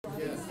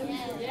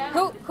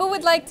Who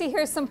would like to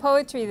hear some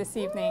poetry this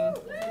evening?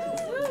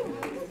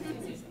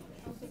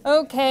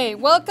 Okay,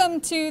 welcome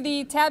to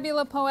the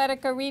Tabula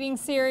Poetica reading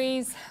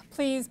series.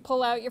 Please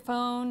pull out your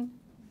phone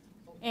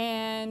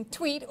and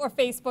tweet or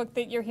Facebook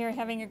that you're here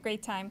having a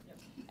great time,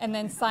 and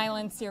then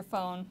silence your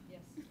phone.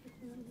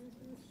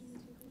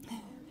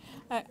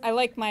 I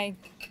like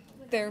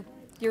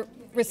your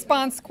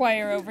response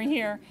choir over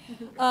here.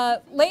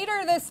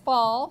 Later this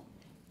fall,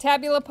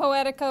 Tabula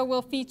Poetica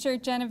will feature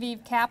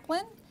Genevieve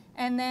Kaplan,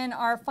 and then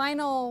our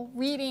final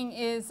reading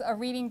is a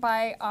reading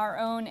by our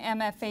own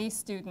MFA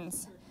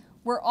students.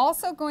 We're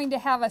also going to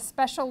have a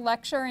special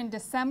lecture in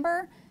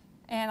December,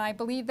 and I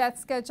believe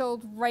that's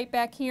scheduled right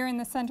back here in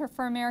the Center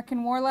for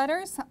American War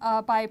Letters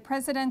by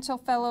Presidential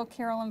Fellow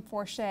Carolyn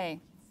Forche.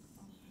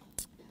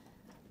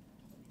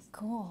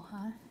 Cool,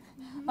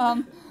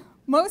 huh?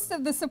 Most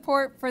of the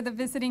support for the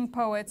visiting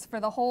poets for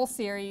the whole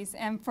series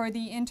and for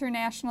the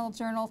International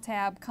Journal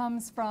tab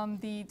comes from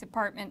the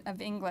Department of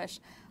English.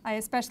 I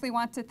especially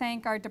want to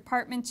thank our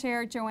department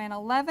chair, Joanna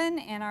Levin,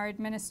 and our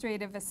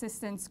administrative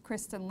assistants,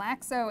 Kristen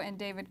Laxo and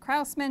David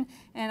Krausman,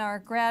 and our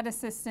grad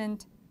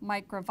assistant,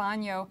 Mike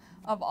Gravano.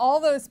 Of all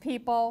those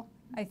people,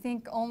 I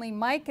think only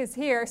Mike is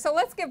here, so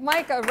let's give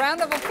Mike a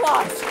round of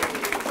applause.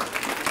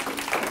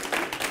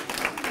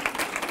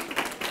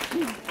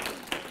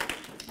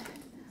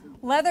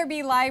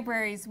 Leatherby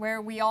Libraries,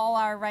 where we all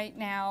are right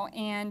now,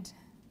 and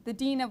the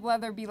Dean of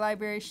Leatherby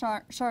Library,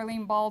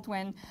 Charlene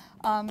Baldwin,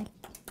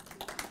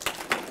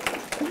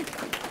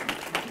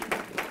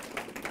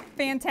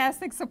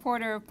 fantastic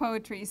supporter of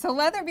poetry. So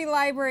Leatherby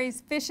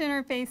Libraries, Fish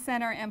Interfaith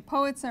Center, and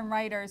Poets and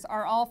Writers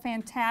are all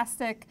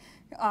fantastic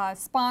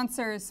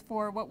sponsors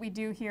for what we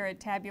do here at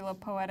Tabula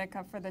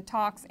Poetica for the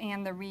talks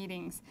and the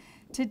readings.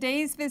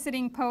 Today's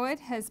visiting poet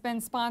has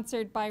been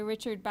sponsored by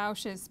Richard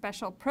Bausch's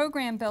Special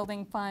Program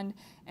Building Fund,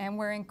 and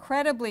we're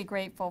incredibly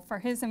grateful for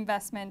his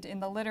investment in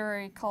the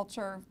literary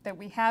culture that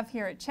we have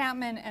here at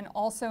Chapman and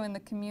also in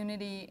the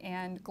community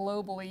and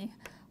globally.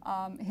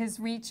 His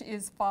reach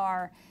is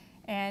far,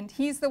 and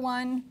he's the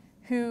one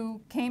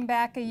who came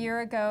back a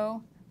year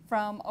ago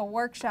from a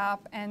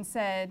workshop and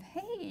said,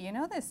 hey, you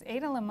know this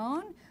Ada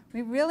Limón?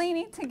 We really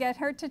need to get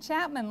her to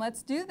Chapman.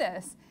 Let's do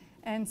this.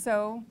 And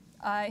so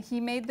he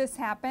made this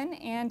happen,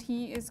 and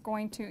he is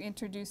going to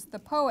introduce the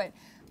poet.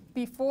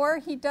 Before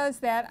he does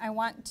that, I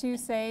want to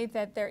say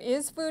that there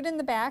is food in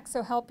the back,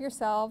 so help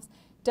yourselves.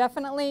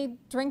 Definitely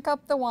drink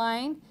up the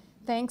wine,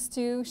 thanks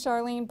to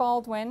Charlene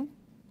Baldwin,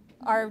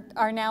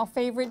 our now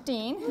favorite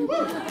dean.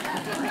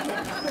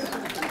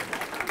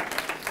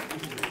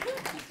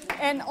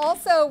 And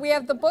also, we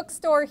have the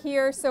bookstore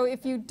here, so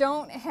if you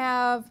don't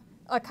have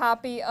a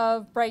copy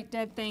of Bright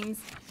Dead Things,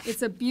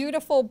 it's a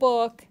beautiful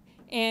book,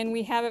 and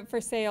we have it for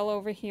sale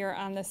over here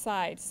on the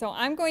side. So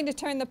I'm going to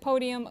turn the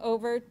podium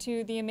over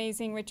to the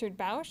amazing Richard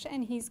Bausch,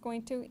 and he's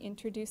going to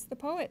introduce the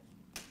poet.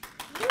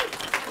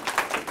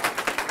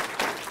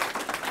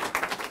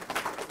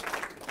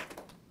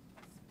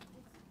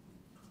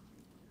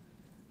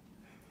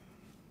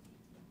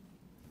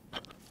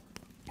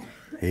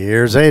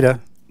 Here's Ada.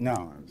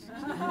 No.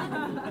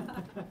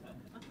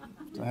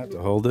 Do I have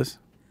to hold this?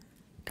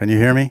 Can you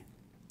hear me?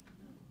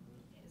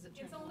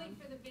 It's only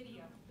for the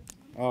video.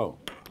 Oh.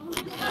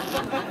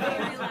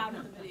 Very loud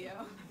in the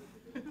video.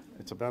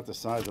 It's about the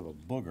size of a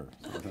booger.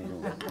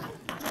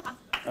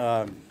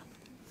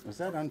 Was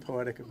that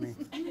unpoetic of me?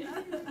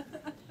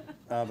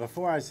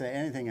 Before I say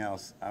anything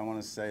else, I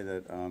want to say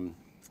that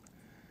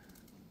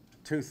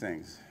two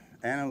things.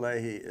 Anna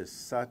Leahy is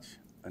such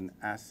an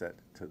asset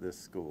to this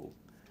school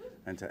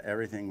and to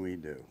everything we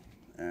do.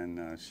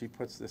 And she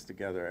puts this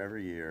together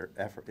every year.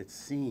 It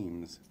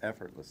seems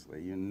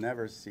effortlessly. You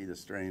never see the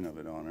strain of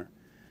it on her.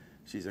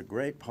 She's a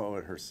great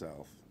poet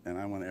herself, and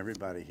I want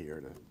everybody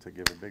here to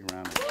give a big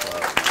round of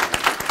applause.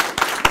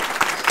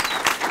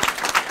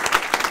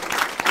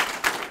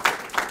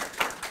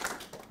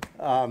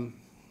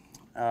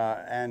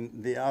 And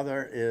the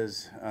other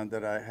is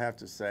that I have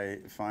to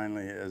say,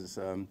 finally, is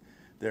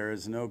there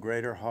is no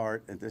greater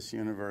heart at this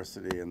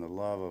university in the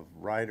love of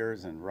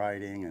writers and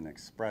writing and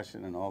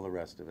expression and all the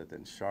rest of it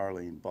than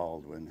Charlene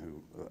Baldwin,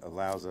 who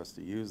allows us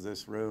to use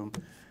this room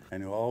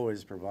and who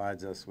always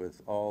provides us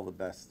with all the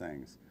best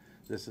things.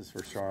 This is for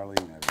Charlene,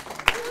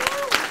 everybody.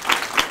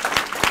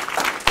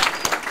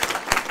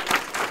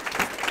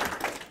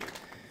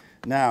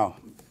 Now,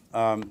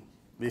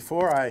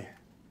 before I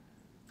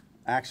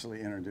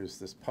actually introduce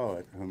this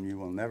poet, whom you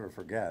will never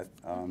forget,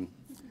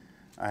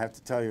 I have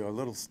to tell you a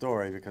little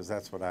story because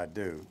that's what I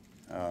do.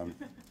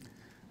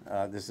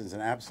 This is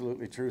an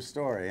absolutely true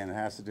story, and it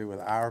has to do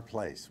with our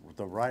place, with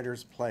the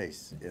writer's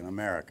place in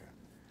America.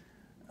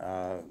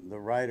 The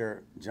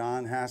writer,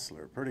 John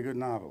Hassler, pretty good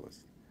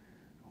novelist,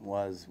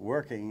 was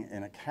working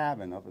in a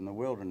cabin up in the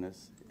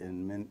wilderness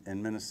in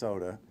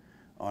Minnesota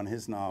on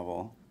his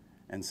novel,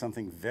 and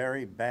something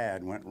very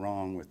bad went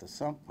wrong with the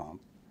sump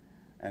pump,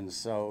 and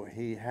so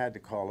he had to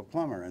call a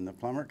plumber, and the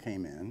plumber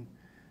came in,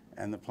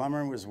 and the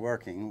plumber was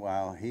working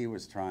while he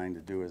was trying to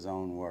do his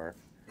own work,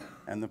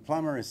 and the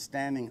plumber is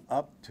standing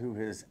up to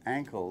his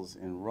ankles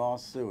in raw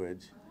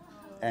sewage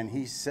and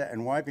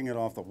and wiping it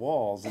off the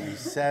walls, and he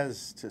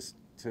says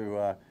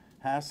to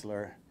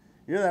Hassler,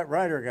 "You're that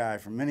writer guy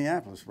from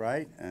Minneapolis,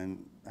 right?"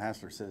 And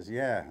Hassler says,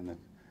 "Yeah." And the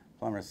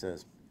plumber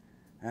says,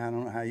 "I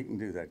don't know how you can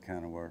do that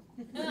kind of work."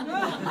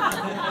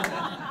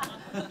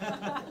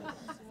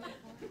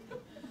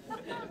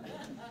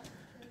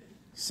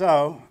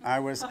 So I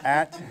was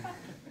at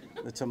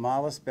the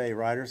Tamales Bay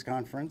Writers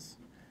Conference,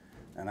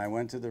 and I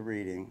went to the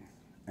reading,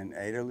 and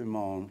Ada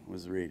Limón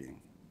was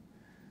reading.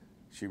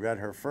 She read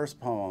her first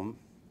poem,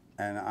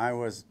 and I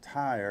was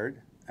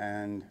tired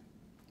and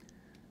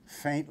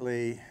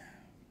faintly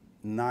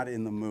not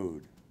in the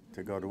mood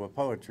to go to a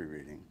poetry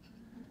reading.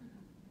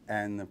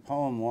 And the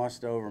poem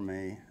washed over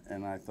me,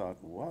 and I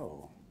thought,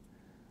 whoa.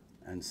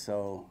 And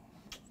so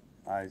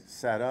I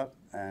sat up,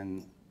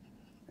 and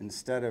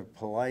instead of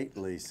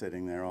politely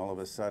sitting there, all of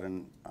a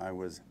sudden I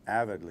was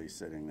avidly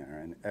sitting there,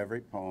 and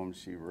every poem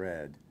she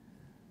read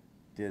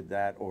did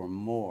that or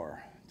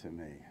more to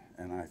me.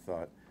 And I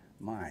thought,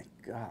 my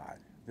God,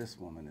 this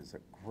woman is a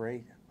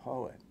great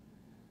poet.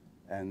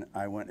 And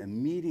I went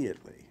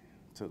immediately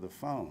to the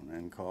phone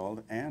and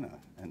called Anna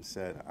and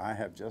said, I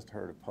have just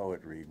heard a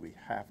poet read. We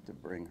have to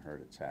bring her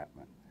to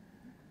Chapman.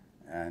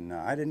 And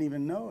I didn't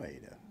even know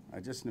Ada. I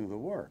just knew the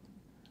work.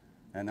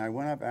 And I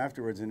went up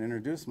afterwards and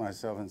introduced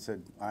myself and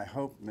said, I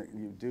hope that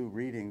you do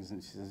readings.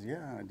 And she says,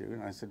 yeah, I do.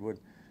 And I said,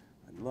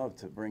 I'd love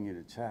to bring you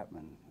to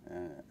Chapman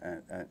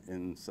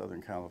in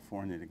Southern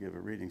California to give a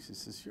reading. She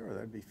says, sure,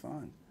 that'd be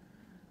fun.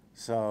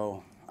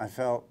 So I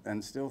felt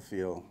and still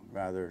feel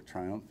rather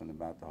triumphant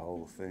about the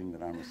whole thing,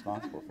 that I'm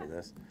responsible for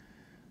this.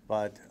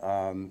 But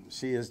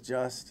she is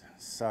just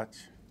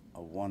such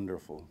a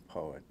wonderful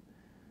poet.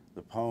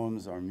 The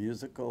poems are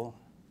musical,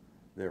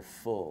 they're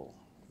full,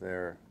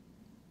 they're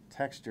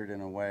textured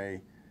in a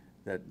way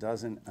that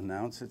doesn't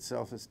announce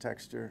itself as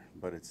texture,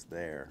 but it's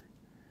there.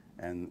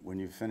 And when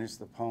you finish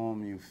the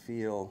poem, you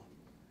feel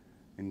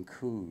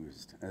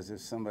enthused, as if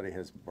somebody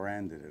has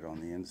branded it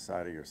on the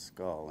inside of your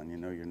skull, and you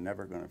know you're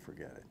never going to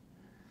forget it.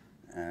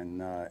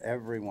 And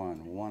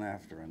everyone, one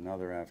after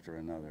another,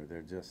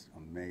 they're just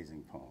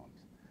amazing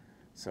poems.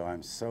 So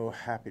I'm so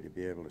happy to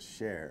be able to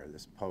share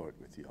this poet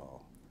with you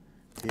all.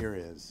 Here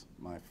is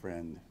my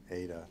friend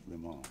Ada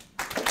Limón.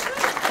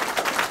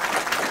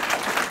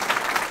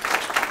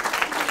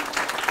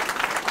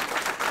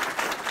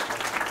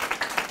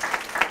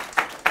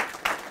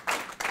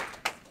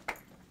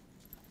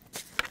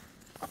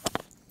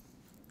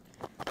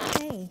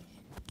 Hey.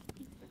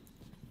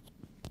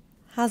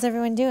 How's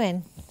everyone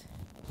doing?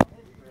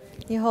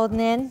 You holding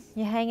in?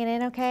 You hanging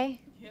in okay?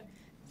 Yeah.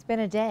 It's been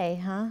a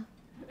day, huh?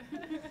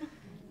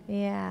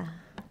 Yeah.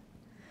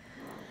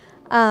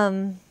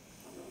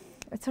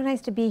 It's so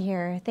nice to be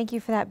here. Thank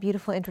you for that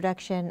beautiful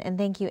introduction, and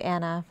thank you,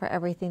 Anna, for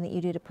everything that you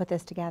do to put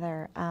this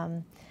together.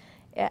 I'm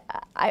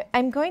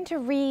going to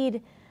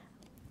read,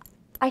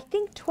 I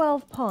think,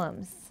 12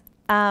 poems.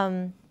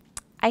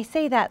 I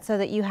say that so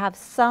that you have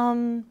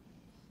some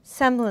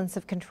semblance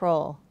of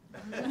control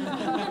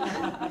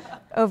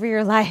over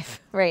your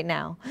life right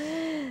now.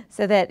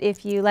 So that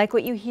if you like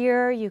what you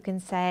hear, you can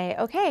say,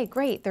 okay,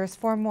 great, there's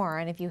 4 more.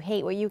 And if you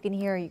hate what you can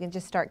hear, you can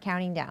just start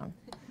counting down.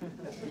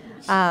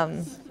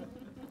 I'm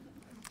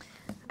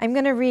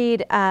going to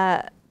read,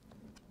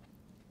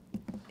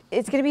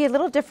 it's going to be a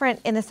little different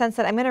in the sense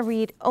that I'm going to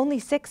read only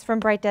 6 from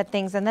Bright Dead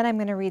Things, and then I'm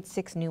going to read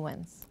 6 new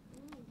ones.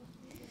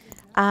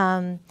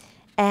 And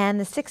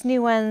the 6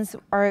 new ones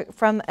are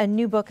from a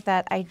new book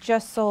that I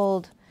just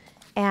sold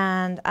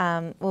and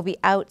will be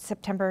out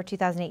September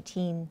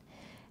 2018.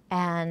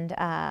 And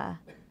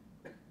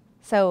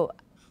so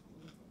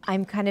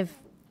I'm kind of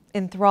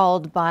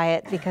enthralled by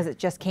it because it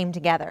just came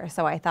together.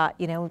 So I thought,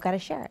 you know, we've got to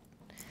share it.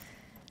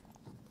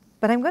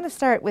 But I'm going to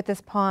start with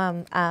this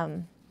poem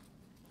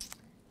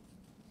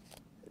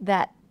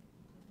that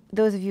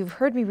those of you who've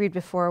heard me read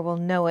before will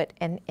know it,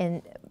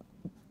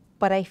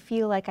 but I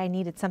feel like I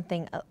needed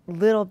something a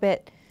little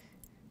bit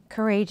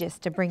courageous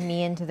to bring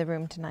me into the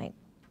room tonight.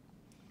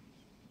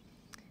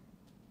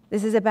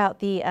 This is about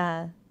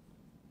the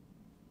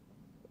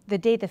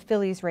day the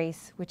Phillies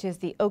race, which is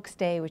the Oaks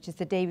Day, which is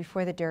the day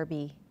before the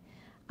Derby.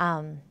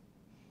 And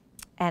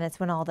it's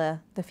when all the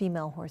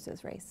female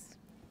horses race.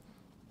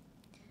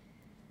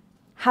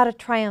 How to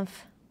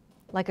triumph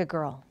like a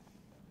girl.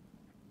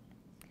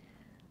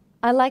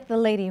 I like the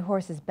lady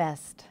horses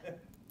best.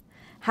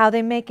 How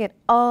they make it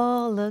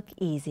all look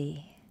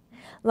easy.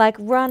 Like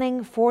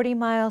running 40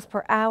 miles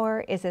per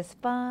hour is as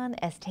fun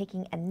as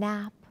taking a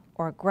nap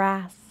or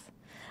grass.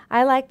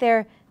 I like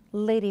their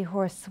lady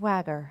horse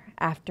swagger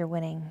after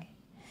winning.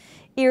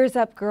 Ears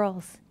up,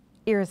 girls,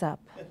 ears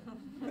up.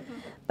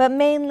 But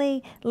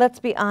mainly, let's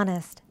be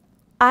honest,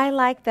 I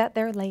like that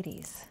they're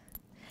ladies.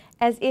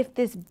 As if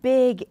this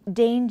big,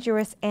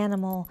 dangerous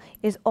animal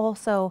is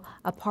also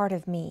a part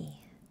of me.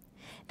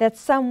 That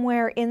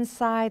somewhere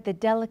inside the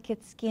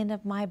delicate skin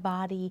of my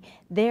body,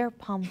 there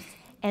pumps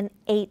an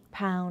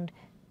 8-pound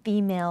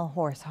female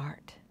horse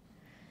heart.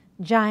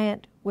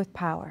 Giant with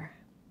power,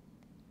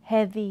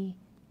 heavy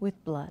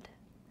with blood.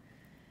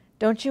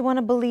 Don't you want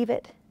to believe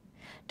it?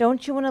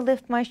 Don't you want to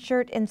lift my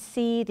shirt and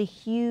see the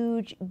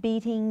huge,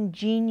 beating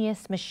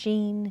genius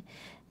machine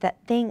that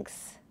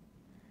thinks,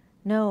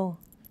 no,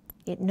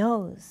 it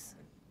knows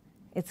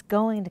it's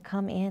going to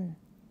come in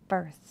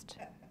first?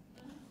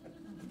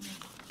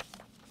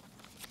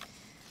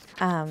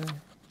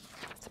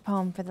 It's a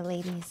poem for the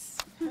ladies.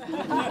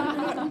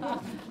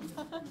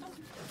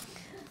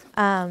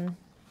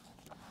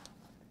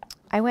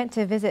 I went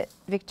to visit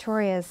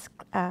Victoria's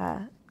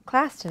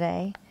class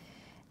today,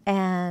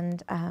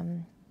 and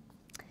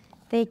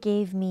they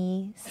gave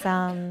me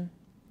some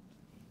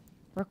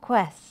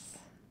requests,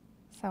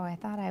 so I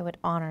thought I would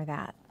honor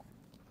that.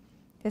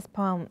 This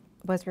poem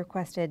was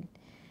requested,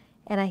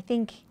 and I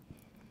think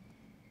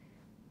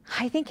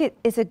it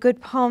is a good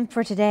poem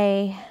for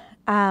today,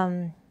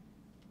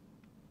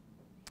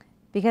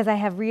 because I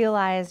have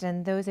realized,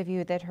 and those of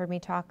you that heard me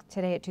talk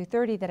today at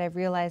 2:30, that I've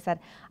realized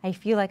that I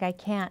feel like I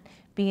can't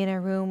be in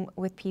a room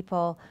with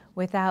people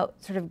without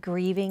sort of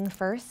grieving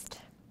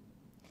first,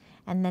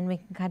 and then we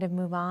can kind of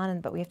move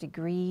on, but we have to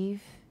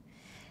grieve.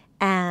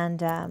 And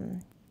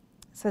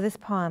so this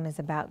poem is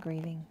about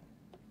grieving.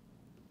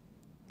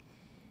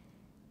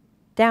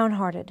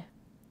 Downhearted.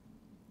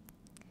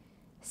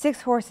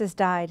 6 horses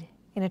died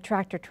in a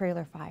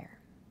tractor-trailer fire.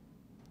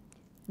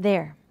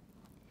 There.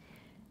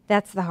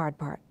 That's the hard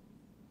part.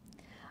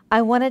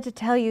 I wanted to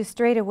tell you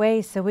straight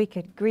away so we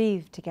could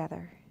grieve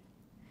together.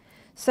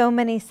 So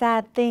many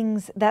sad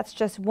things, that's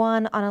just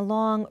one on a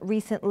long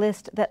recent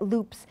list that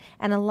loops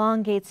and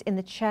elongates in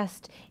the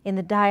chest, in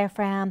the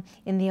diaphragm,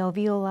 in the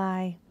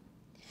alveoli.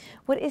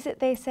 What is it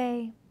they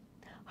say?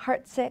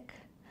 Heartsick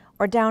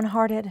or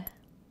downhearted?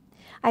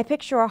 I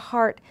picture a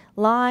heart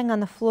lying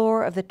on the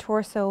floor of the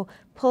torso,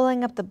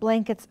 pulling up the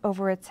blankets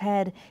over its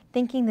head,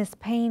 thinking this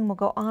pain will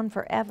go on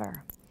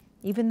forever,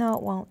 even though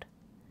it won't.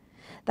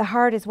 The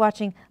heart is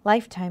watching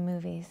Lifetime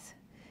movies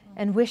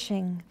and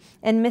wishing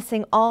and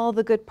missing all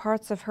the good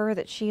parts of her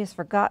that she has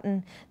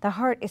forgotten. The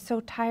heart is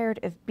so tired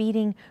of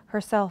beating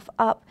herself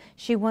up,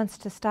 she wants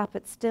to stop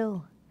it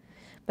still.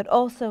 But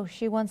also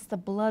she wants the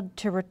blood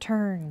to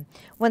return,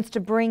 wants to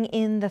bring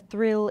in the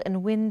thrill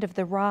and wind of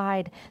the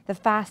ride, the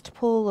fast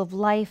pull of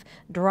life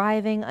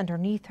driving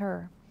underneath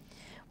her.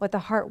 What the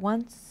heart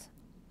wants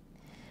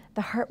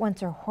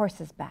her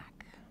horses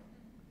back.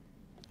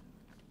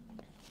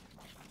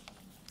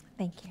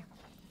 Thank you.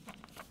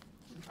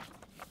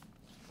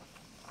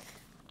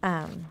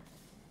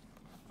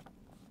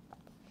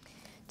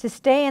 To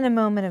stay in a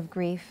moment of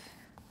grief,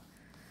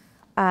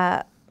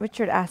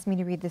 Richard asked me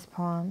to read this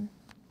poem.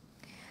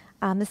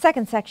 The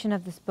second section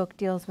of this book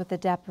deals with the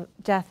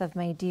death of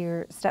my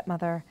dear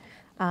stepmother,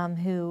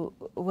 who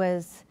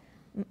was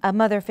a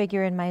mother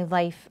figure in my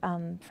life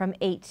from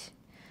 8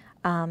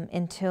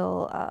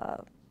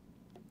 until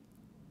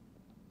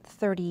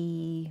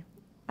 30,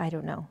 I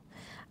don't know,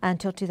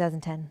 until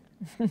 2010.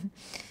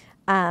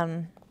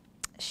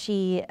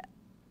 She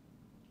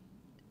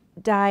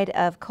died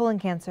of colon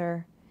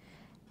cancer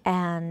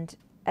and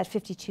at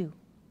 52.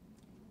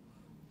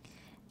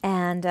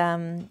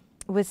 And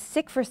was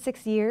sick for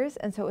 6 years,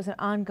 and so it was an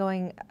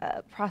ongoing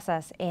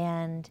process.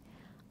 And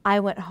I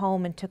went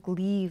home and took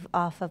leave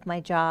off of my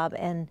job,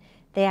 and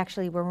they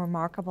actually were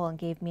remarkable and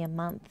gave me a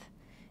month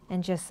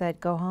and just said,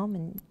 go home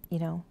and, you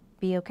know,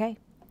 be okay.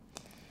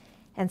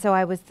 And so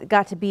I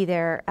got to be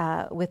there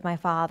with my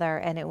father,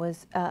 and it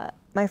was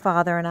my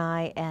father and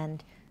I,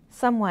 and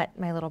somewhat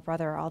my little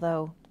brother,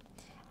 although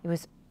it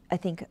was, I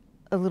think,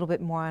 a little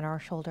bit more on our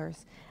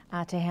shoulders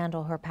to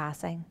handle her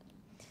passing.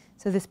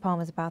 So this poem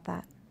is about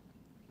that.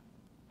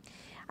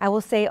 I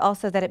will say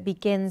also that it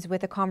begins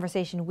with a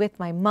conversation with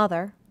my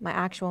mother, my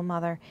actual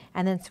mother,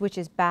 and then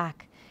switches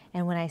back.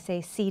 And when I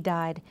say C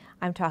died,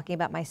 I'm talking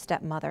about my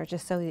stepmother,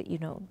 just so that you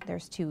know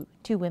there's two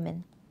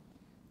women.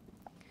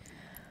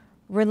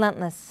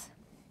 Relentless.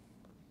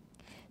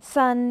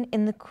 Sun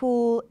in the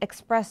cool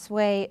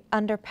expressway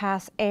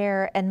underpass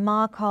air, and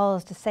Ma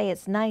calls to say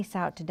it's nice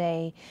out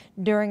today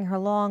during her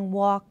long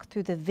walk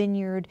through the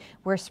vineyard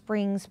where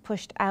springs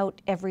pushed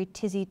out every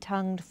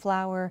tizzy-tongued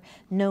flower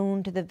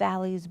known to the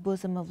valley's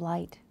bosom of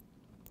light.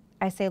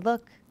 I say,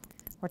 look,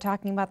 we're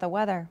talking about the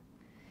weather.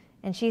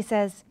 And she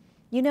says,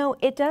 you know,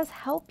 it does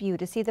help you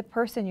to see the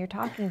person you're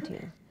talking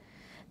to.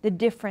 The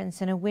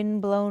difference in a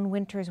wind-blown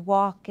winter's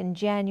walk in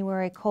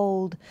January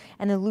cold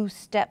and the loose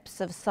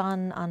steps of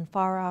sun on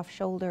far-off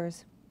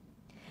shoulders.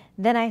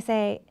 Then I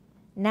say,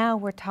 now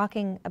we're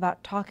talking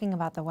about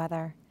the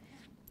weather.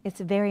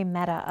 It's very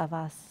meta of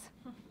us.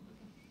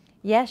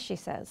 Yes, she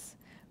says,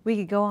 we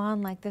could go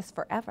on like this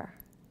forever.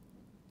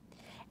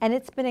 And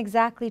it's been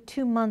exactly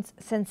 2 months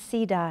since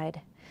C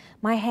died,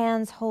 my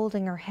hands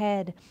holding her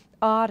head,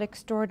 odd,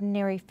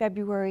 extraordinary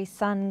February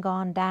sun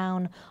gone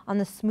down on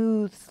the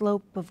smooth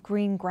slope of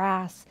green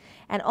grass,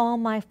 and all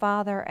my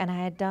father and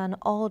I had done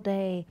all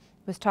day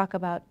was talk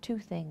about 2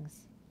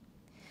 things: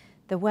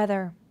 the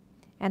weather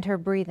and her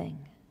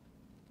breathing.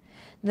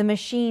 The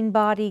machine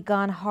body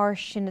gone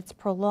harsh in its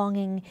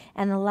prolonging,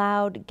 and the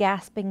loud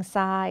gasping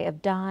sigh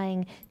of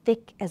dying,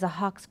 thick as a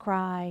hawk's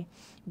cry,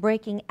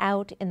 breaking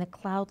out in the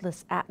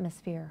cloudless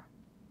atmosphere.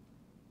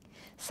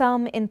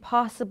 Some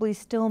impossibly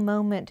still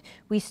moment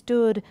we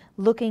stood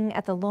looking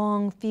at the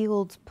long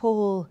fields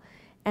pull,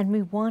 and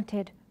we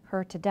wanted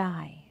her to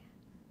die,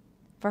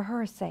 for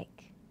her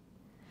sake.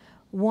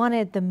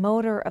 Wanted the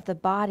motor of the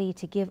body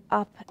to give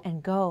up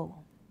and go.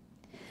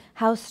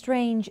 How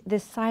strange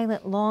this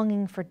silent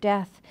longing for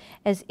death,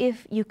 as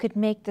if you could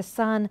make the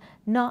sun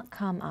not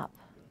come up.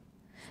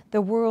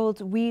 The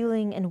world's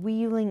wheeling and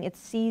wheeling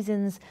its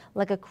seasons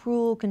like a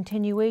cruel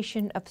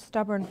continuation of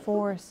stubborn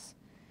force.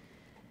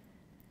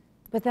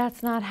 But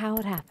that's not how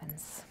it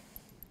happens.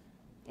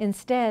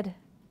 Instead,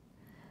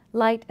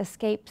 light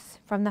escapes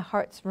from the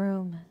heart's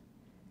room,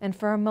 and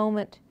for a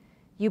moment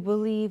you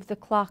believe the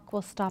clock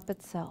will stop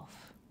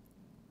itself.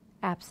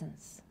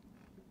 Absence.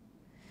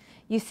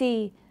 You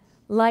see,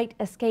 light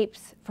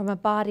escapes from a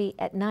body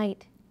at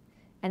night,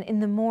 and in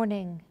the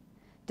morning,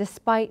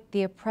 despite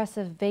the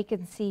oppressive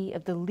vacancy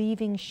of the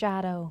leaving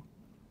shadow,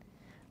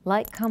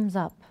 light comes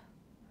up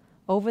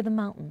over the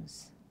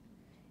mountains,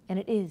 and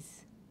it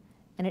is,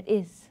 and it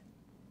is,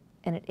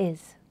 and it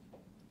is.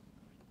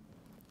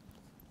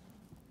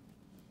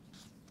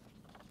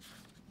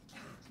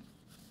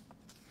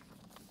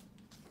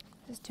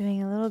 Just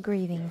doing a little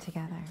grieving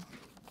together.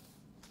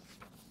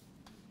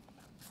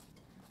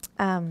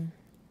 I'm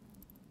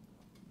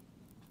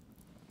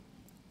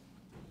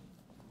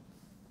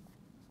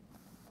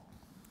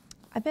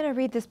going to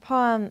read this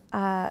poem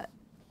that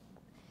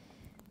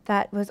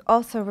was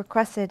also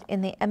requested in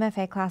the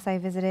MFA class I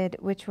visited,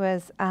 which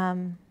was,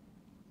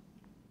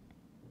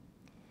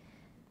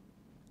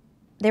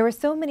 there were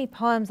so many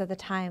poems at the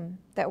time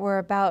that were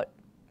about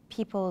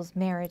people's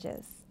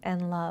marriages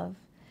and love.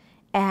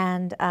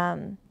 And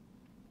I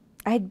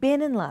had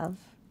been in love,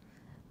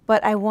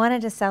 but I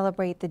wanted to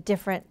celebrate the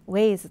different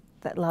ways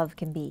that love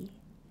can be.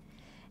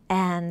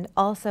 And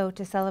also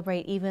to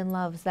celebrate even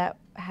loves that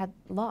had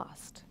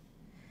lost.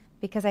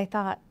 Because I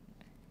thought,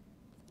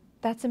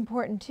 that's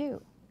important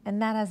too,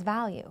 and that has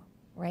value,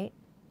 right?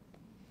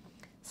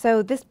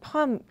 So this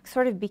poem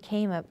sort of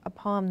became a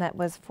poem that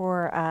was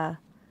for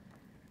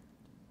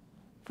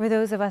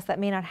those of us that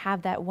may not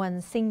have that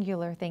one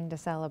singular thing to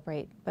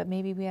celebrate, but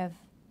maybe we have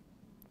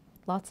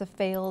lots of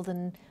failed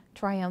and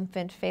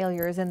triumphant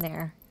failures in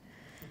there.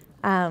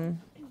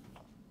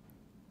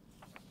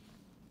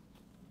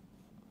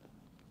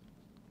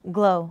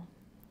 Glow.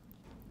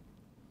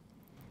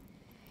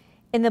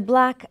 In the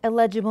black,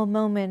 illegible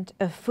moment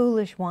of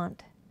foolish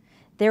want,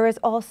 there is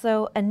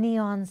also a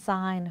neon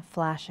sign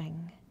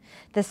flashing.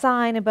 The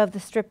sign above the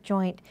strip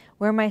joint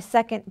where my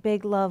second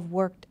big love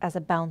worked as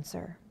a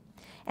bouncer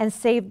and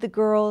saved the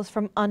girls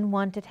from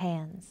unwanted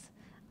hands,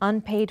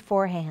 unpaid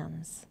for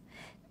hands,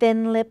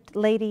 thin-lipped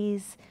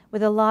ladies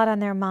with a lot on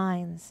their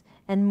minds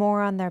and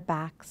more on their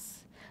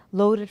backs,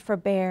 loaded for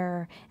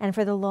bear and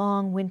for the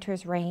long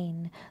winter's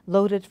rain,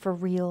 loaded for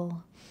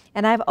real.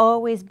 And I've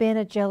always been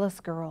a jealous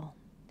girl.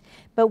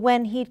 But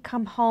when he'd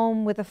come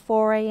home with a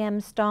 4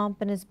 a.m.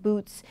 stomp in his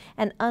boots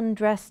and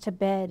undressed to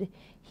bed,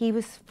 he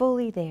was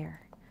fully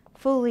there,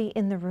 fully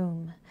in the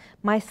room,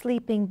 my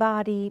sleeping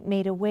body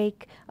made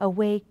awake,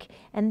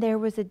 and there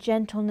was a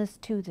gentleness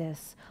to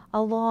this,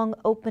 a long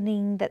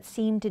opening that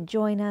seemed to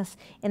join us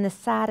in the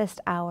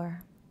saddest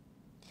hour.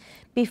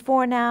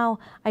 Before now,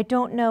 I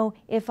don't know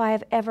if I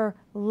have ever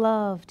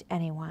loved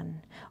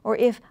anyone, or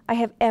if I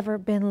have ever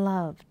been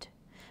loved,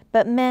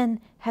 but men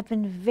have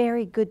been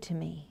very good to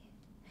me.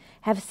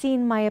 Have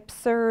seen my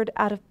absurd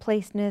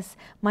out-of-placeness,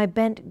 my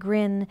bent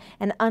grin,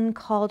 and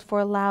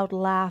uncalled-for loud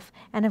laugh,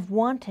 and have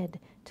wanted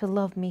to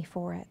love me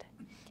for it.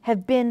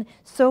 Have been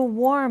so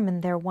warm in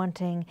their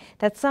wanting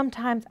that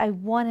sometimes I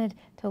wanted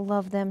to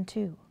love them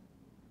too.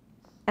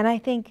 And I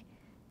think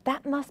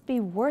that must be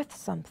worth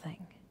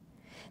something,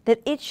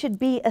 that it should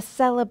be a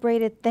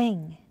celebrated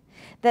thing,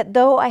 that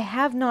though I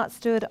have not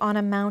stood on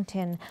a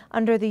mountain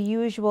under the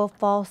usual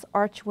false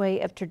archway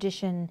of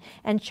tradition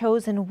and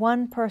chosen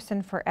one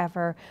person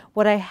forever,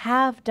 what I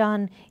have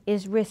done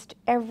is risked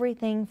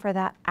everything for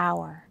that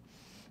hour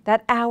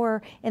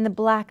in the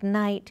black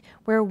night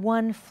where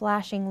one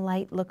flashing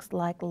light looks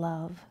like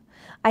love.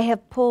 I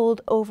have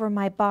pulled over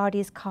my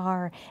body's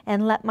car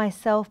and let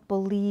myself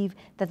believe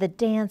that the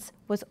dance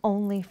was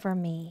only for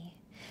me.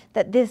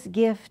 That this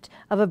gift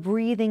of a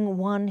breathing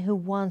one who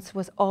once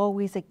was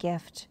always a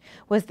gift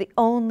was the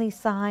only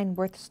sign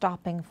worth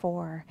stopping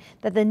for,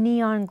 that the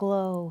neon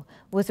glow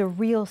was a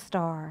real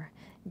star,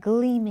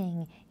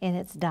 gleaming in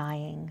its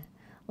dying,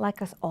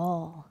 like us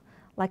all,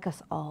 like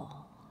us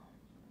all.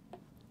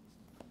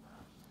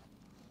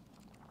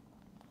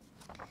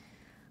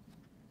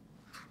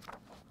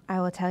 I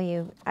will tell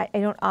you, I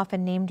don't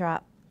often name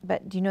drop,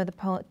 but do you know the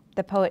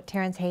poet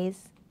Terence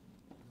Hayes?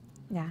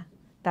 Yeah.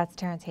 That's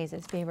Terence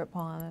Hayes' favorite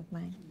poem of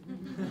mine.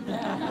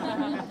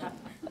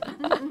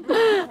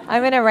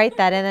 I'm going to write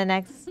that in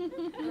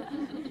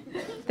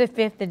the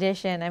 5th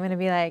edition. I'm going to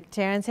be like,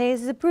 Terence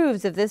Hayes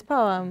approves of this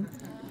poem.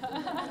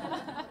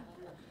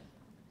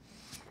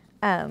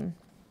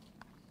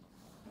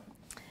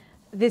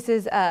 This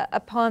is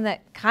a poem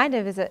that kind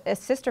of is a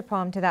sister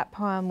poem to that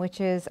poem, which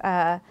is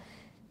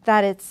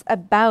that it's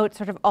about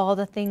sort of all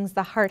the things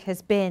the heart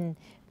has been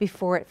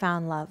before it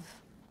found love.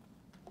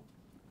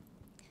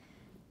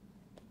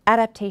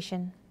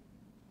 Adaptation.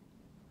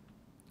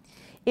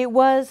 It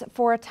was,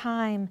 for a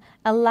time,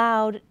 a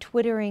loud,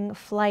 twittering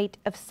flight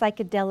of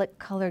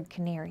psychedelic-colored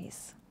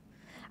canaries,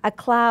 a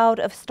cloud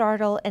of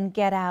startle and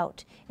get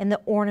out in the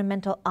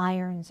ornamental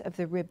irons of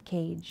the rib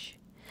cage.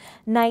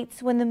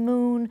 Nights when the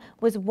moon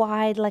was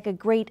wide like a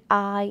great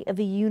eye of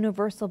a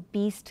universal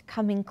beast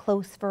coming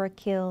close for a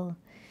kill.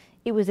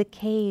 It was a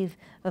cave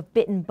of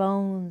bitten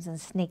bones and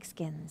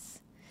snakeskins,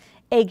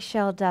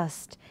 eggshell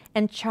dust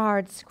and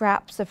charred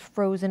scraps of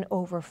frozen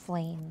over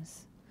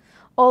flames.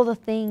 All the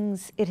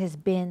things it has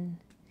been,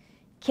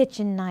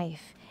 kitchen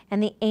knife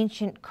and the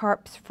ancient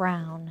carp's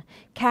frown,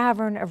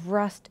 cavern of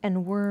rust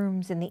and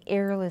worms in the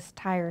airless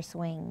tire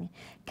swing,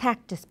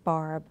 cactus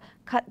barb,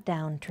 cut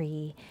down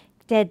tree,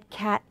 dead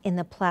cat in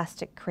the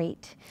plastic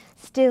crate.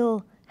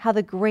 Still how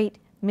the great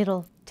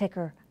middle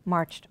ticker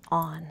marched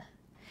on.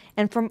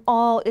 And from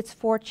all its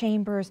four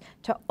chambers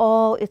to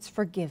all its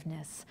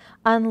forgiveness,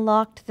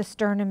 unlocked the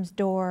sternum's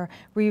door,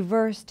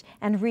 reversed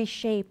and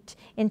reshaped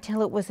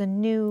until it was a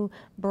new,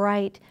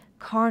 bright,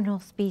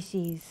 carnal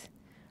species,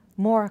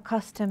 more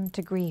accustomed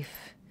to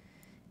grief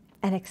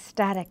and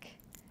ecstatic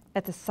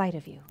at the sight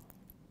of you.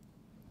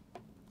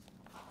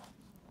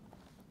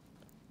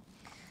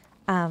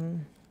 I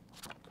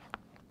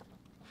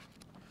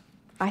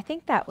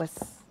think that was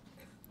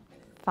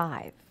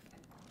 5.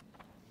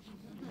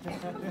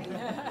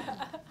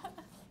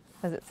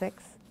 Was it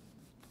 6?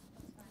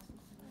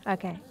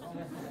 Okay.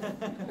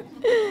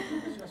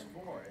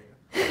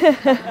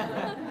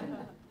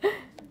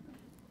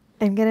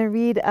 I'm going to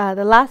read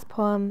the last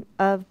poem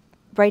of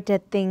Bright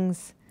Dead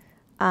Things,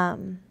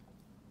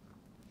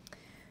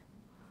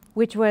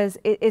 which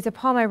is a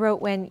poem I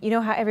wrote when, you know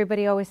how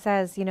everybody always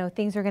says, you know,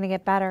 things are going to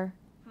get better.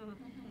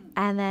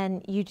 And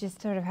then you just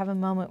sort of have a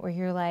moment where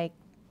you're like,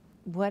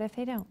 what if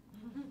they don't?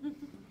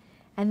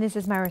 And this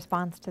is my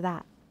response to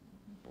that.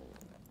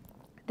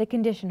 The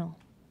conditional.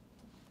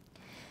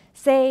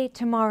 Say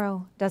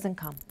tomorrow doesn't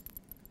come.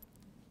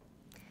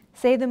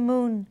 Say the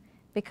moon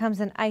becomes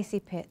an icy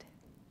pit.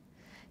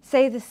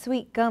 Say the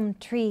sweet gum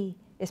tree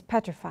is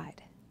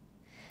petrified.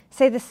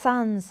 Say the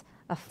sun's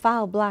a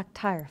foul black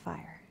tire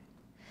fire.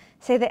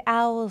 Say the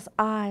owl's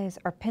eyes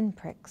are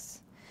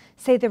pinpricks.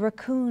 Say the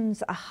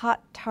raccoon's a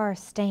hot tar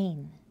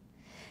stain.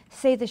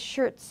 Say the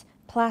shirt's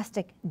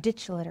plastic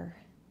ditch litter.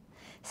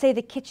 Say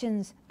the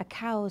kitchen's a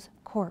cow's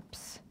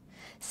corpse.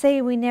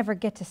 Say we never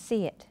get to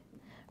see it.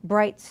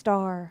 Bright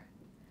star,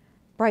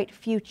 bright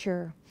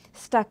future,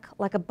 stuck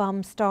like a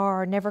bum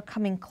star, never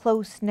coming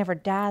close, never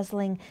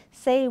dazzling.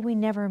 Say we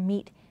never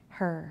meet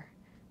her,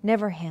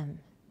 never him.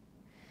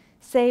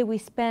 Say we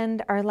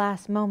spend our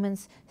last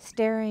moments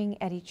staring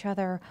at each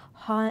other,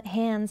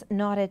 hands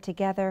knotted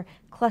together,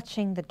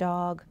 clutching the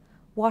dog,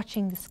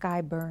 watching the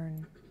sky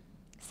burn.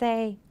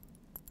 Say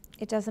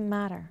it doesn't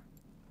matter.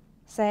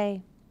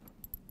 Say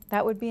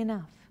that would be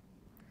enough.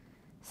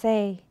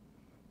 Say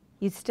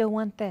you'd still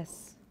want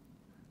this,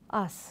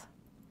 us,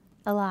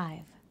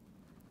 alive,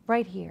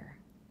 right here,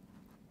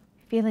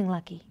 feeling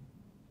lucky.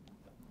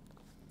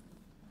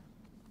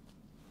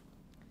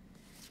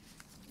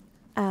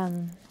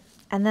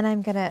 And then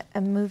I'm going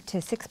to move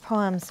to 6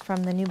 poems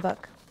from the new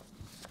book.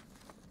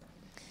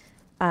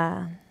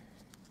 I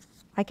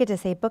get to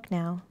say book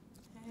now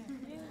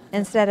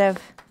instead of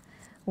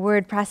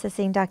word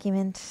processing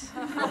document.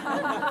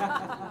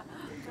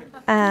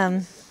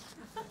 And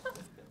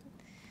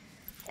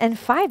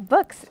 5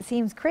 books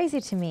seems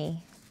crazy to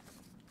me,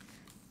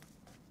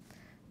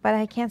 but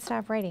I can't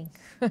stop writing.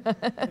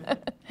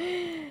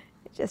 It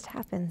just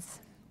happens.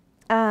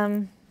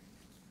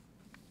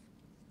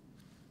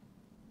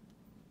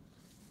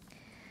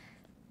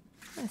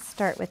 Let's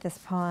start with this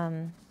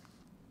poem,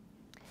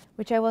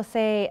 which I will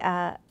say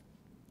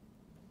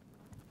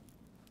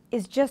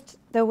is just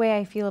the way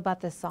I feel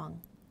about this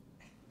song.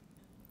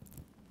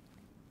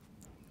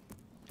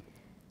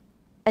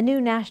 A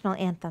new national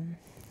anthem.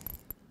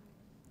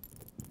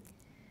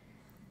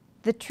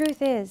 The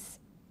truth is,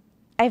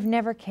 I've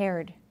never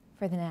cared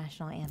for the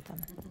national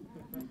anthem.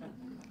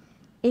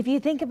 If you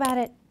think about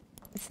it,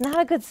 it's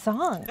not a good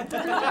song.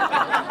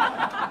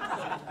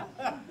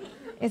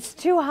 It's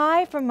too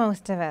high for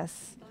most of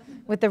us,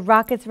 with the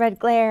rocket's red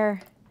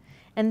glare.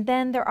 And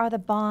then there are the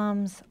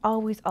bombs.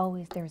 Always,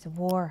 always there's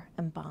war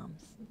and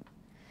bombs.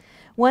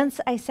 Once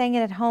I sang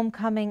it at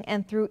homecoming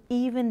and threw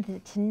even the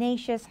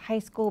tenacious high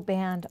school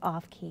band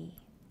off key.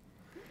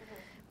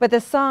 But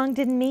the song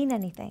didn't mean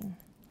anything.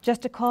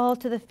 Just a call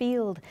to the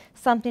field,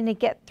 something to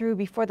get through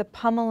before the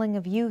pummeling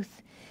of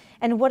youth.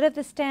 And what of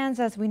the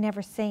stanzas we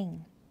never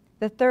sing?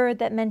 The third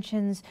that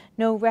mentions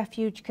no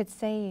refuge could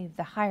save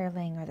the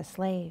hireling or the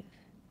slave.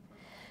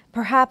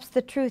 Perhaps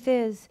the truth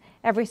is,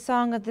 every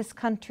song of this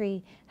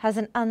country has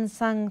an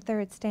unsung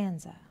third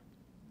stanza.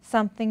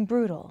 Something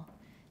brutal,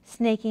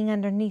 snaking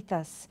underneath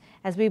us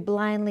as we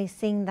blindly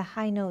sing the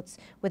high notes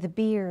with a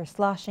beer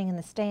sloshing in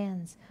the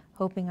stands,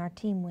 hoping our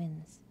team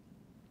wins.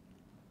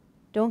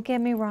 Don't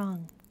get me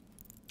wrong.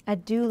 I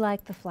do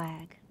like the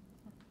flag,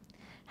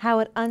 how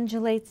it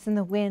undulates in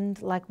the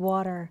wind like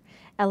water,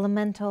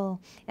 elemental,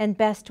 and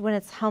best when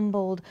it's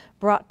humbled,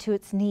 brought to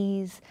its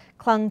knees,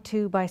 clung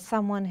to by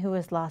someone who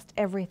has lost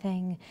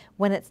everything,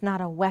 when it's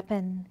not a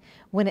weapon,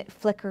 when it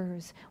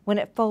flickers, when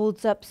it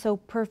folds up so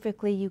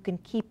perfectly you can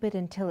keep it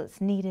until it's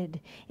needed,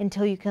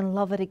 until you can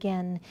love it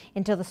again,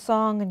 until the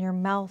song in your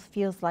mouth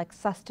feels like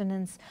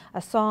sustenance,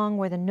 a song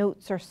where the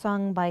notes are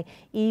sung by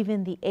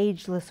even the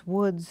ageless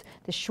woods,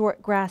 the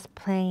short grass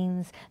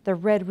plains, the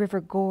Red River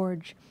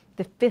Gorge,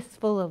 the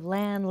fistful of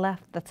land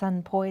left that's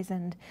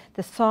unpoisoned,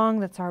 the song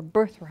that's our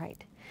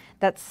birthright,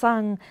 that's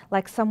sung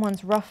like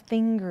someone's rough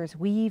fingers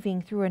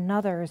weaving through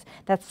another's,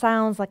 that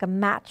sounds like a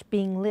match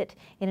being lit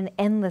in an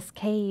endless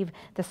cave,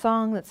 the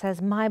song that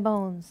says, my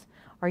bones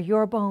are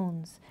your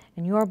bones,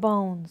 and your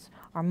bones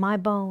are my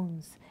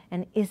bones,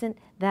 and isn't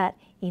that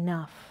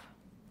enough?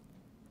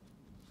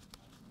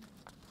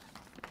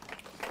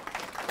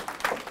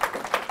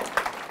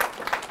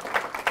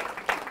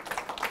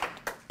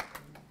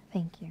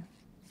 Thank you.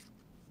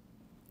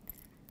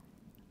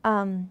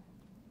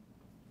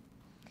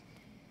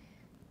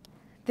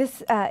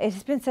 It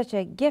has been such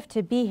a gift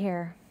to be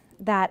here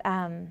that,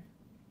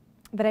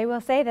 but I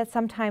will say that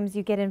sometimes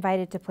you get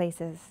invited to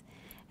places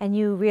and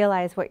you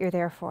realize what you're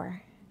there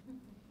for.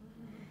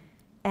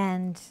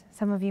 And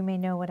some of you may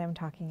know what I'm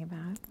talking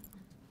about.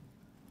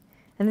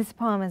 And this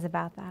poem is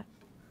about that.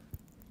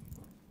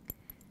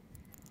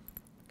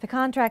 The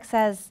contract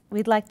says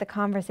we'd like the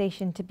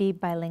conversation to be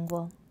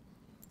bilingual.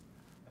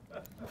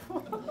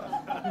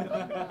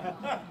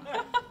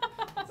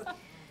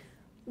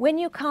 When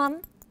you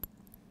come,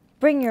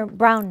 bring your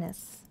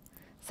brownness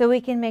so we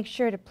can make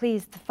sure to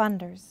please the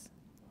funders.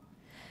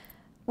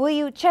 Will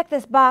you check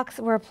this box?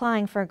 We're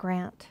applying for a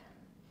grant.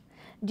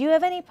 Do you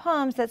have any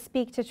poems that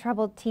speak to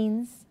troubled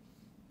teens?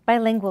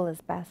 Bilingual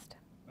is best.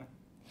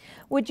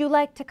 Would you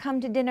like to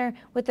come to dinner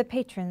with the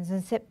patrons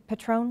and sip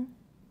Patron?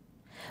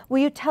 Will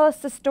you tell us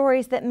the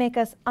stories that make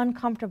us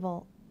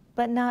uncomfortable,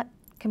 but not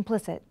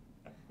complicit?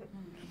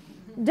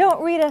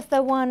 Don't read us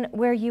the one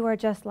where you are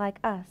just like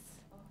us,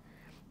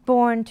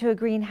 born to a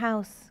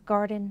greenhouse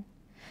garden.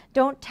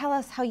 Don't tell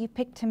us how you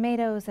picked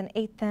tomatoes and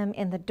ate them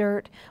in the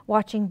dirt,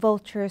 watching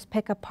vultures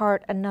pick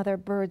apart another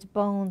bird's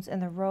bones in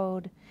the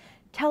road.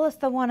 Tell us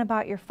the one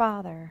about your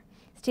father,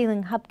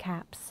 stealing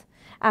hubcaps,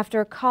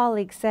 after a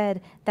colleague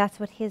said that's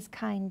what his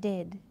kind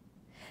did.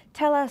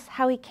 Tell us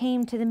how he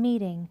came to the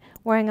meeting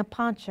wearing a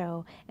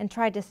poncho and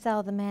tried to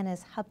sell the man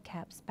his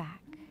hubcaps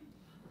back.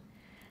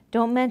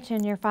 Don't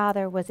mention your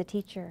father was a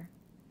teacher,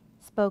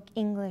 spoke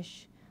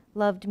English,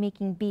 loved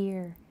making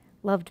beer,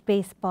 loved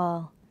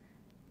baseball.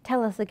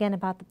 Tell us again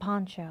about the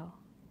poncho,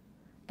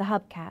 the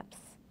hubcaps,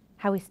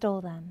 how he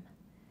stole them,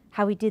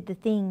 how he did the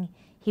thing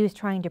he was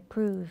trying to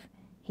prove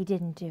he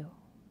didn't do.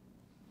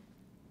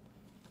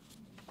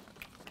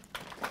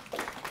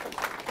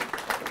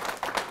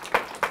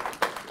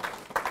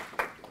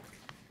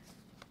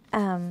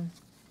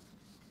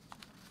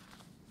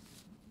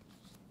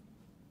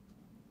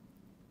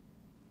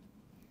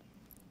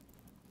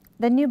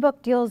 The new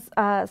book deals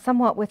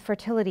somewhat with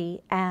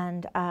fertility,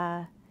 and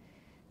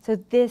so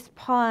this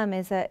poem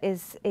is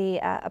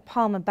a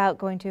poem about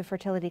going to a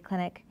fertility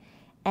clinic,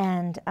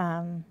 and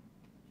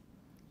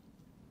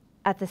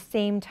at the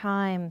same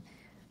time,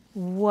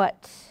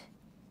 what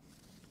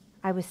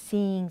I was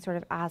seeing sort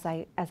of as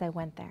I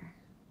went there.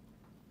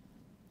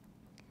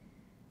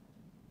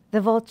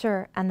 The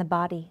vulture and the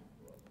body.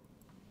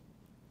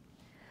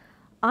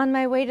 On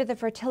my way to the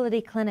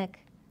fertility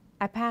clinic,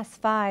 I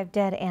passed 5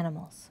 dead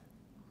animals.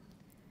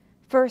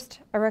 First,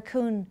 a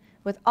raccoon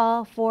with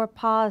all 4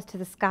 paws to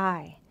the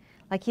sky,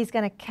 like he's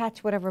going to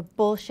catch whatever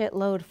bullshit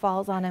load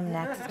falls on him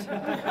next.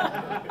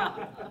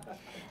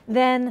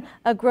 Then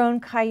a grown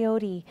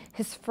coyote,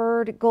 his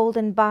furred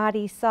golden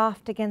body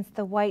soft against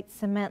the white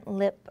cement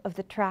lip of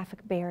the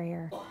traffic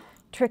barrier,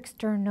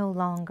 trickster no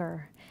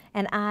longer,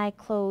 an eye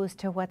closed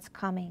to what's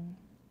coming.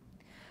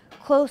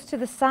 Close to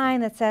the sign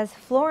that says,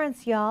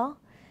 Florence, y'all,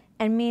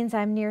 and means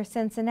I'm near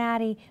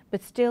Cincinnati,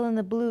 but still in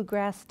the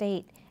bluegrass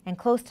state, and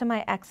close to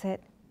my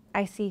exit,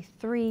 I see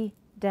 3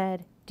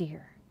 dead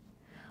deer,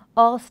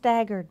 all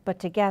staggered but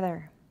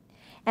together.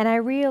 And I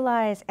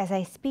realize as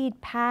I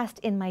speed past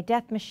in my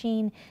death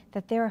machine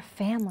that they're a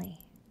family.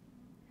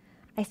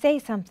 I say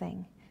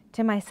something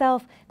to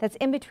myself that's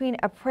in between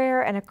a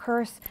prayer and a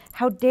curse.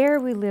 How dare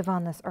we live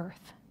on this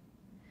earth?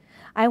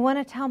 I want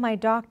to tell my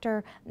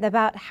doctor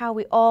about how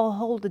we all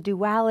hold a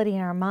duality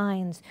in our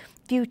minds,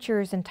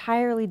 futures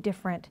entirely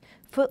different,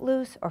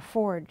 footloose or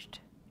forged.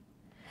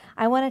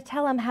 I want to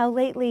tell him how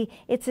lately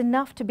it's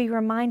enough to be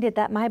reminded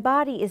that my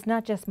body is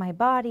not just my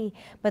body,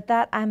 but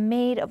that I'm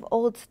made of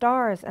old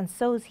stars, and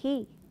so's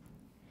he.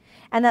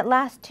 And that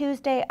last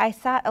Tuesday I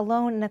sat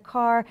alone in a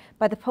car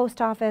by the post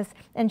office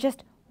and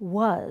just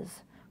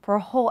was for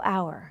a whole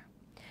hour,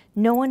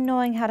 no one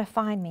knowing how to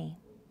find me,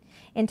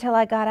 until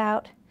I got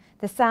out,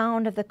 the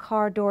sound of the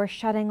car door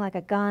shutting like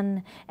a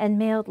gun, and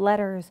mailed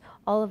letters,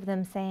 all of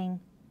them saying,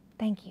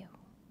 thank you.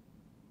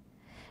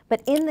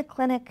 But in the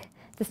clinic,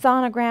 the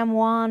sonogram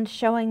wand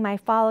showing my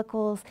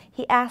follicles.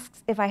 He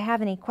asks if I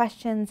have any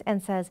questions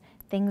and says,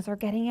 things are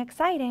getting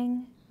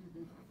exciting.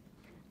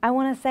 I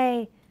want to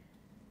say,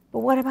 but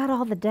what about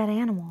all the dead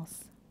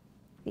animals?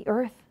 The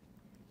earth?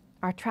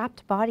 Our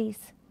trapped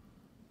bodies?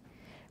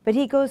 But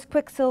he goes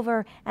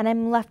Quicksilver, and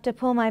I'm left to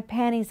pull my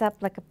panties up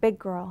like a big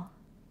girl.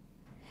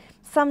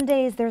 Some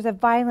days there's a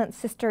violent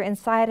sister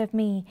inside of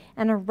me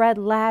and a red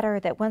ladder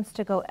that wants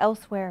to go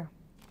elsewhere.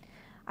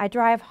 I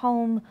drive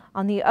home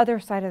on the other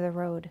side of the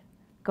road,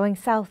 going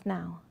south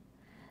now.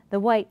 The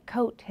white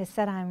coat has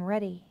said I'm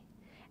ready,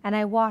 and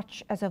I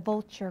watch as a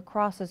vulture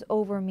crosses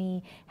over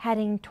me,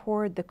 heading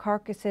toward the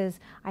carcasses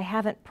I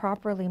haven't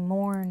properly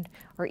mourned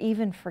or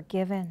even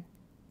forgiven.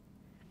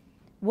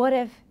 What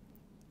if,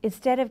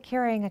 instead of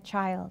carrying a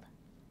child,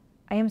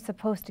 I am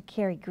supposed to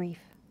carry grief?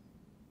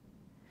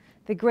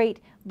 The great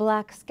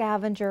black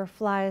scavenger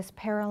flies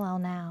parallel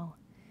now,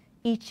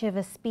 each of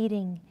us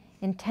speeding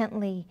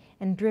intently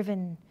and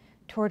driven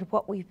toward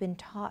what we've been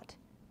taught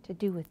to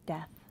do with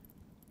death.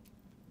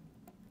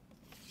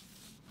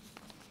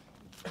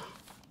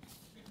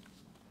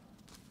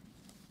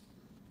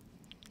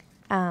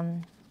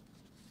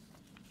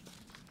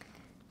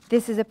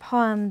 This is a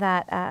poem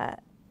that I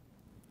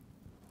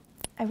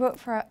wrote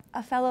for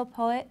a fellow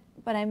poet,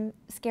 but I'm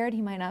scared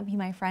he might not be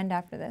my friend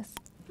after this.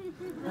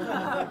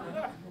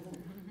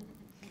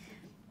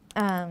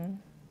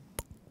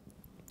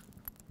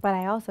 But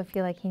I also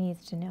feel like he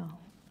needs to know.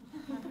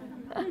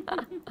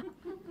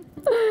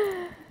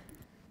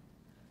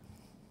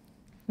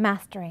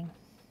 Mastering.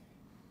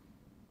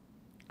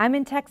 I'm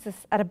in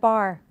Texas at a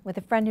bar with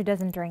a friend who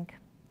doesn't drink,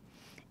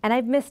 and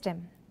I've missed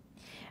him.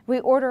 We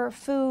order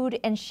food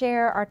and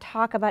share our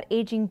talk about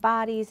aging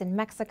bodies in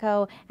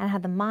Mexico and how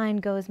the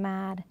mind goes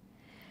mad.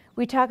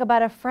 We talk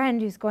about a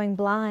friend who's going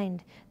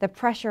blind, the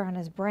pressure on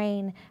his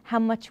brain, how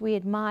much we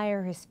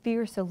admire his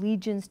fierce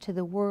allegiance to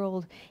the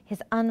world,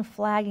 his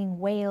unflagging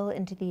wail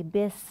into the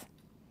abyss.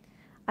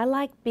 I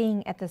like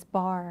being at this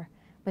bar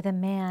with a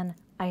man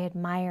I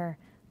admire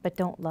but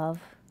don't love,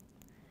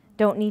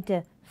 don't need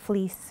to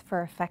fleece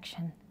for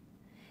affection.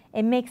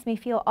 It makes me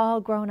feel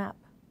all grown up,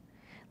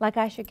 like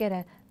I should get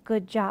a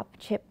good job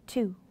chip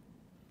too.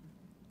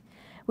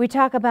 We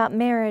talk about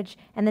marriage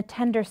and the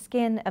tender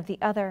skin of the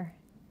other.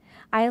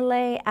 I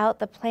lay out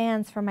the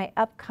plans for my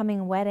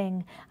upcoming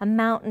wedding. A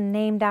mountain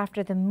named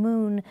after the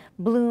moon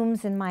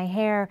blooms in my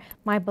hair,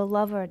 my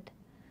beloved.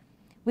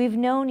 We've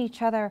known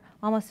each other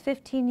almost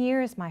 15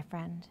 years, my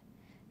friend,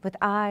 with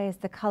eyes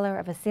the color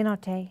of a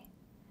cenote.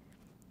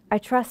 I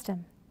trust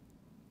him.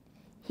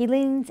 He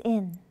leans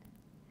in,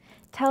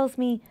 tells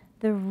me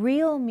the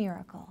real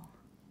miracle,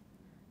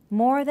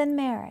 more than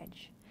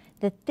marriage,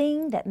 the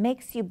thing that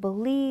makes you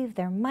believe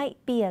there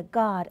might be a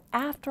God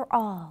after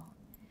all,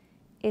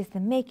 is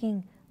the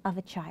making of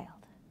a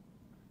child.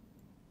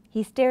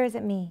 He stares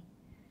at me,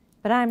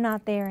 but I'm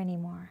not there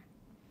anymore.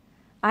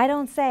 I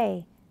don't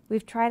say,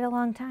 we've tried a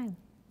long time,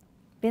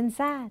 been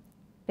sad,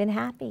 been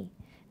happy,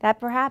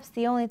 that perhaps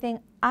the only thing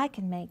I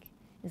can make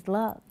is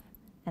love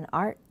and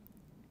art.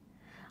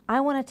 I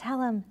want to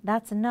tell him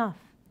that's enough,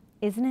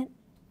 isn't it?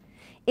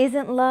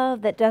 Isn't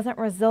love that doesn't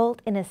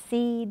result in a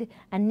seed,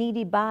 a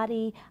needy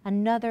body,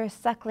 another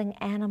suckling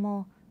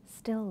animal,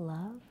 still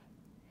love?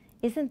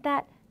 Isn't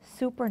that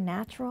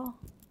supernatural?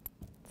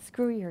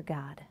 Screw your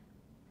God.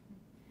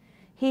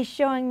 He's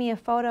showing me a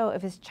photo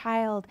of his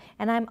child,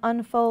 and I'm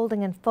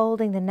unfolding and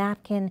folding the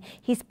napkin.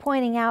 He's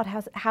pointing out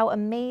how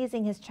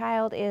amazing his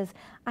child is.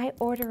 I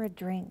order a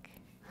drink.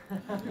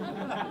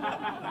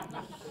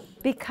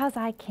 Because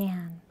I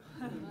can.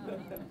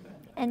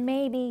 And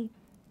maybe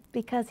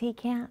because he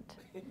can't.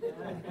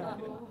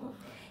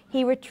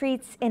 He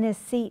retreats in his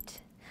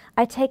seat.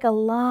 I take a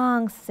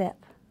long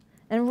sip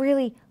and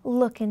really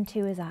look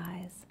into his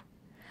eyes.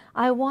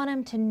 I want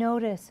him to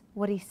notice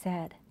what he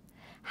said,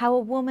 how a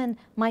woman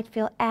might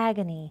feel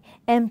agony,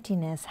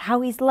 emptiness, how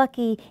he's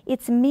lucky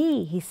it's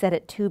me he said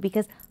it to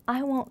because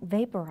I won't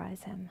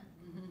vaporize him.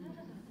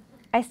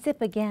 I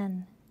sip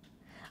again.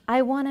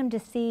 I want him to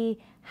see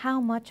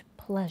how much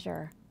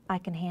pleasure I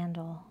can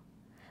handle.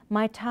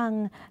 My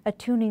tongue a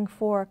tuning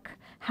fork,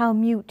 how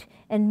mute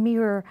and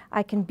mirror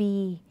I can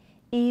be,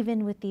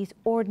 even with these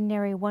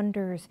ordinary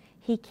wonders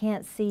he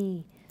can't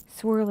see,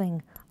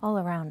 swirling all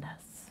around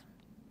us.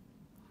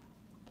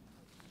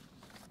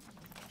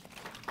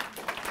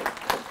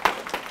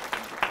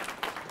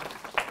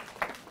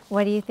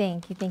 What do you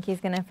think? You think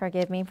he's going to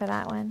forgive me for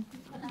that one?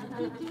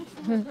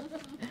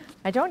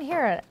 I don't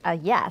hear a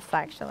yes,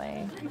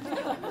 actually.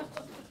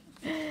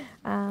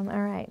 All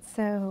right,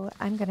 so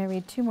I'm going to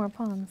read 2 more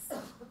poems.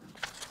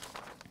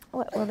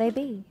 What will they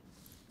be?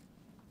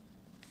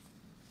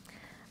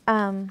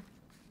 My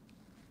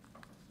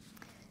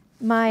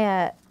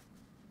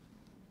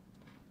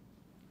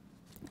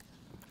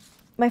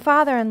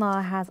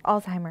father-in-law has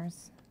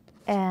Alzheimer's,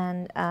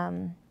 and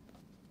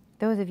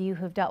those of you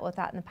who've dealt with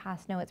that in the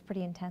past know it's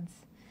pretty intense.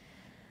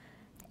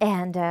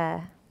 And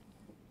this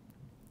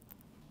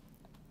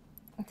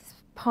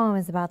poem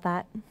is about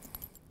that.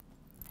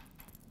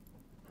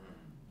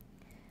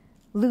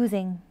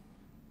 Losing.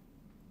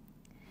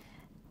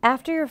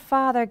 After your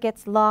father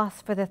gets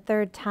lost for the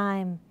third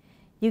time,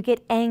 you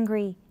get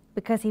angry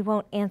because he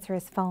won't answer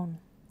his phone.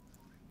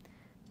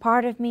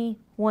 Part of me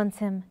wants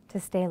him to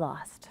stay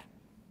lost.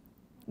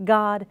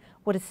 God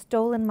would have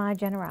stolen my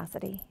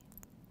generosity.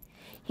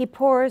 He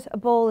pours a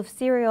bowl of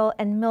cereal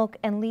and milk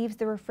and leaves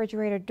the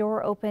refrigerator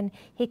door open.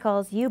 He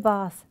calls you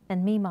boss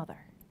and me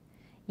mother.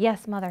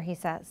 Yes, mother, he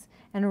says,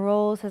 and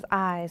rolls his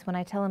eyes when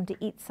I tell him to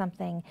eat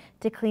something,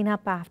 to clean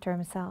up after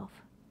himself.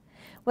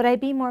 Would I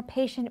be more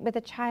patient with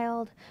a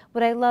child?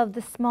 Would I love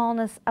the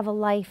smallness of a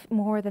life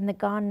more than the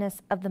goneness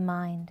of the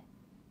mind?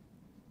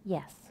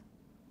 Yes.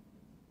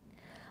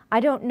 I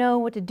don't know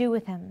what to do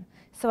with him,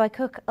 so I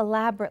cook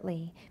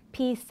elaborately,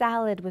 pea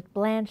salad with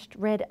blanched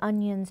red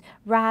onions,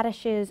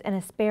 radishes and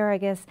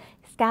asparagus,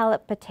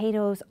 scalloped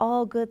potatoes,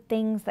 all good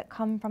things that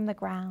come from the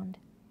ground.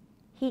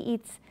 He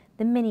eats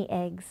the mini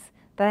eggs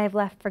that I've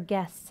left for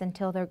guests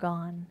until they're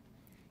gone.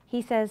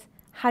 He says,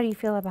 "How do you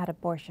feel about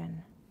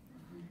abortion?"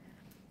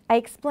 I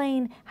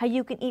explain how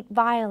you can eat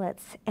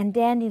violets and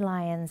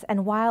dandelions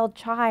and wild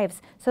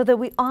chives so that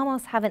we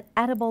almost have an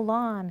edible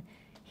lawn.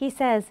 He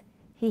says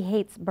he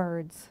hates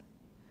birds.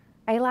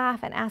 I laugh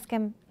and ask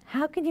him,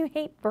 "How can you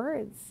hate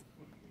birds?"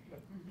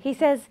 He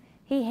says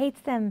he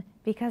hates them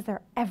because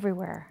they're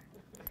everywhere.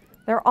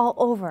 They're all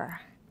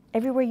over,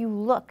 everywhere you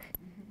look.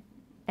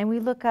 And we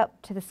look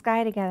up to the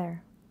sky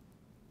together.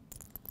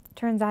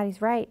 Turns out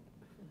he's right.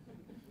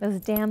 Those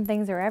damn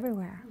things are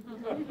everywhere.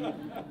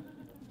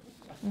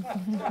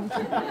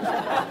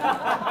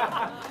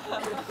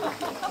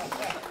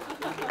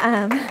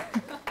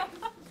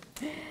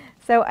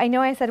 So I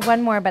know I said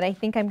one more, but I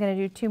think I'm going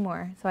to do two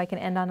more so I can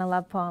end on a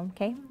love poem,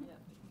 okay?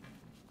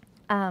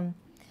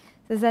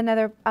 This is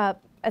another,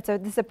 this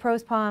is a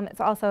prose poem. It's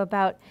also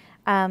about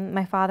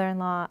my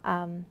father-in-law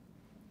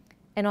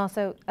and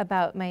also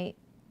about my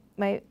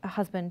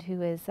husband,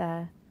 who is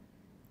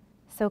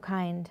so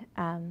kind.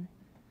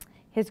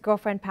 His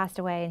girlfriend passed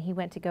away and he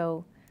went to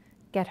go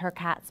get her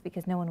cats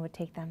because no one would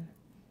take them.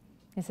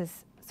 This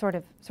is sort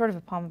of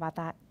a poem about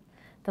that.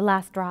 The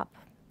Last Drop.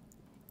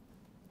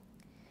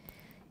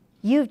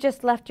 You've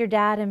just left your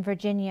dad in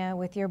Virginia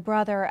with your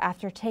brother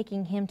after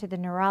taking him to the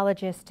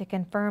neurologist to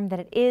confirm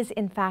that it is,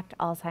 in fact,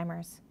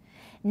 Alzheimer's.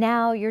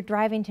 Now you're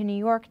driving to New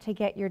York to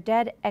get your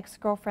dead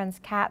ex-girlfriend's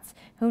cats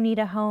who need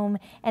a home,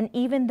 and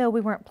even though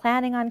we weren't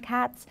planning on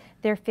cats,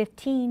 they're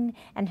 15,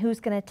 and who's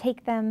going to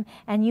take them,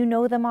 and you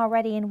know them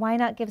already, and why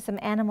not give some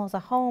animals a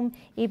home,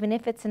 even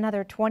if it's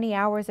another 20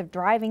 hours of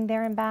driving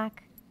there and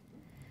back?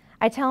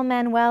 I tell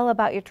Manuel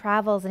about your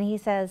travels, and he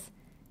says,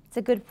 it's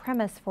a good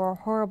premise for a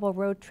horrible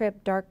road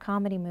trip dark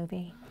comedy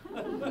movie.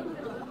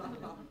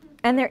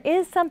 And there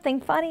is something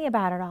funny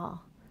about it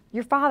all.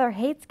 Your father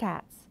hates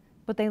cats,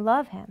 but they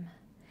love him.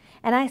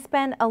 And I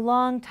spent a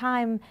long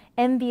time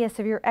envious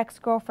of your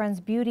ex-girlfriend's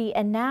beauty,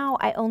 and now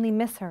I only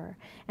miss her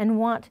and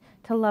want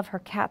to love her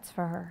cats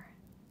for her.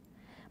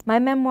 My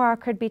memoir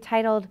could be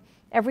titled,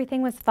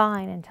 Everything Was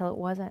Fine Until It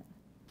Wasn't.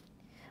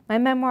 My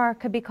memoir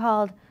could be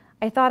called,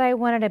 I thought I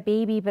wanted a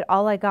baby, but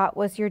all I got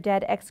was your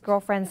dead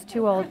ex-girlfriend's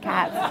 2 old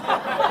cats.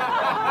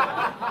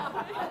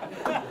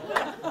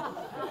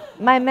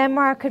 My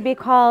memoir could be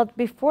called,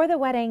 Before the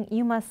Wedding,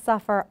 You Must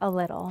Suffer a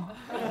Little.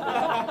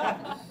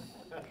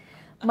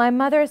 My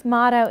mother's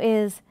motto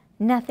is,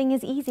 nothing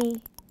is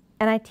easy,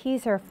 and I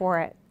tease her for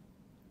it,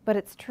 but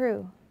it's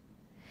true.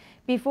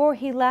 Before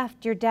he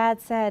left, your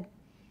dad said,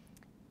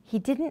 he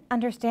didn't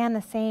understand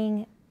the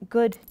saying,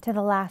 good to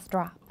the last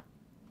drop.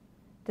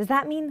 Does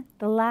that mean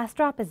the last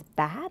drop is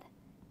bad?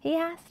 He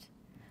asked.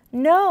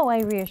 No,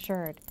 I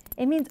reassured.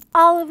 It means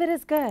all of it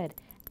is good.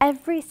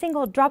 Every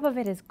single drop of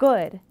it is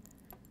good.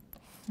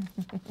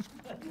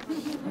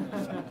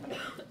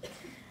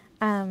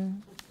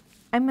 I'm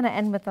going to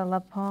end with a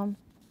love poem.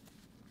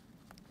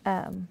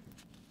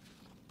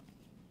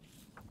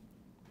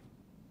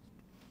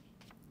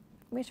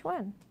 Which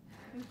one?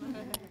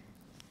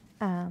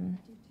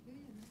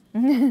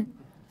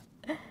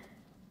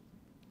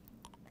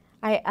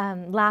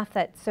 I laugh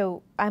that,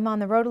 so I'm on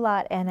the road a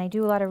lot and I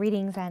do a lot of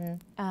readings,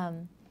 and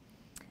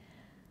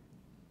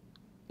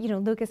you know,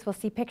 Lucas will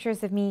see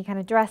pictures of me kind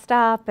of dressed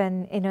up,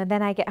 and you know,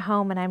 then I get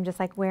home and I'm just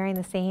like wearing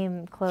the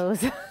same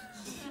clothes.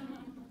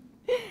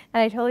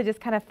 And I totally just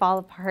kind of fall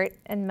apart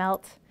and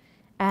melt.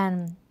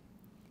 And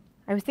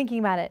I was thinking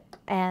about it,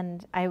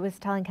 and I was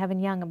telling Kevin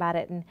Young about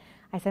it, and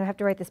I said I have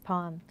to write this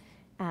poem.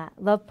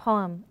 Love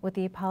poem with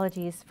the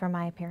apologies for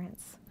my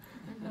appearance.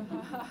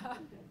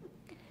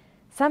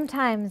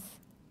 Sometimes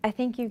I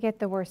think you get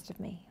the worst of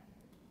me.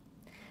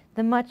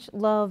 The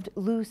much-loved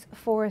loose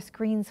forest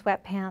green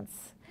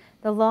sweatpants,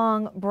 the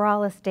long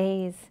braless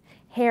days,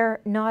 hair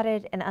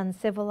knotted and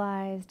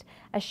uncivilized,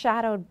 a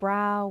shadowed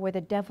brow where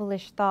the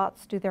devilish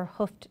thoughts do their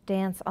hoofed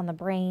dance on the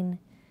brain.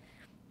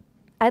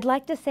 I'd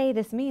like to say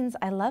this means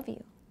I love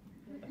you.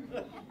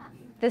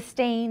 The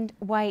stained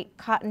white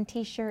cotton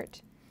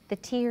t-shirt, the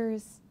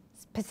tears,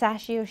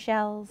 pistachio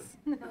shells,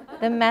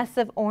 the mess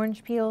of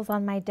orange peels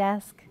on my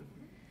desk.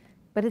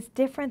 But it's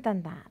different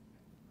than that.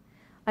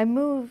 I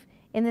move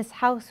in this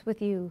house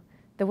with you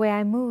the way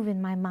I move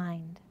in my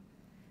mind.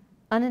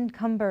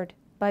 unencumbered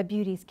by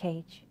beauty's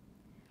cage.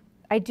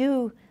 I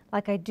do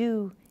like I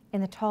do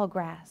in the tall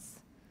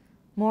grass,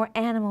 more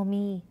animal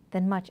me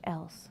than much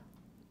else.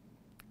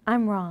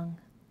 I'm wrong.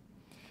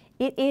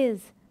 It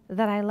is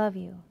that I love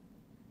you,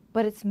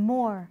 but it's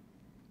more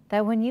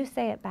that when you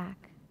say it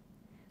back,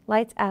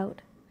 lights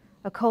out,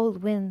 a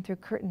cold wind through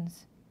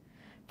curtains,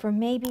 for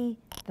maybe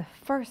the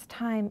first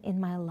time in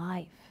my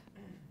life,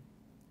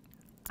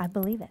 I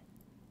believe it.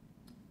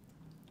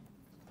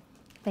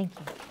 Thank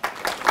you.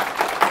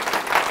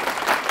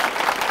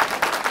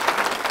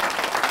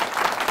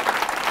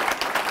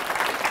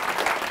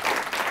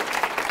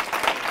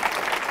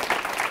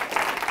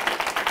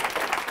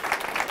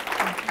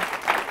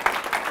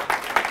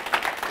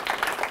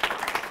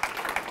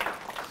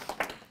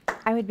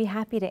 I would be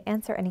happy to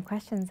answer any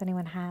questions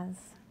anyone has.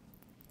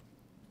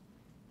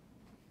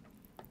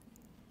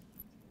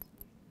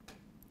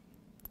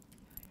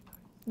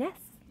 Yes?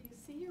 Do you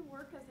see your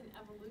work as an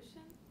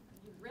evolution?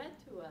 You read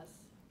to us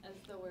as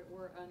though it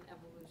were an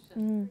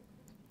evolution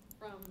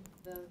from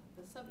the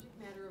subject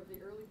matter of the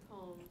early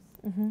poems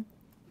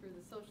through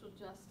the social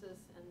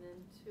justice and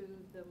then to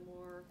the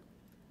more,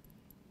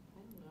 I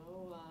don't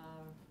know,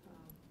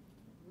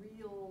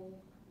 real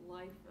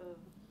life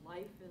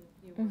and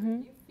humor.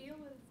 Do you feel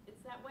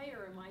it's that way,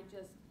 or am I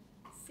just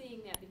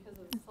seeing that because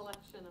of the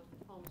selection of the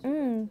poems you read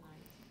tonight?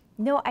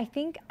 No, I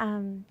think,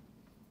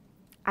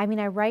 I mean,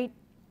 I write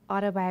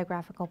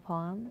autobiographical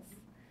poems,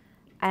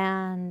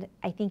 and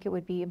I think it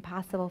would be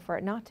impossible for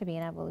it not to be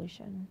an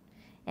evolution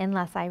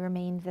unless I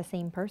remained the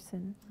same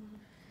person.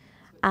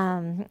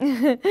 But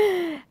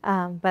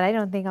I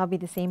don't think I'll be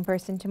the same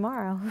person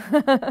tomorrow.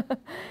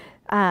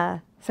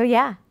 So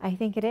yeah, I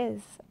think it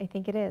is. I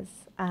think it is.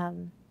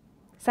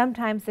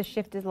 Sometimes the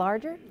shift is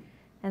larger,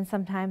 and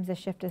sometimes the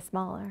shift is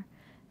smaller.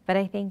 But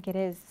I think it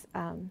is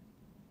a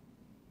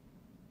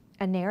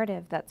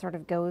narrative that sort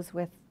of goes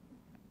with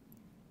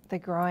the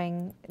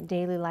growing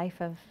daily life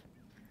of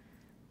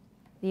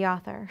the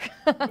author,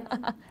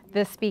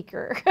 the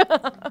speaker.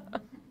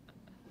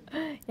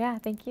 Yeah,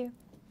 thank you.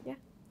 Yeah.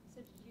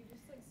 So did you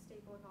just like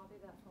staple a copy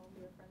of that poem to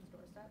your friend's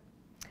doorstep?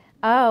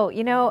 Oh,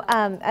 you know,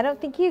 I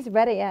don't think he's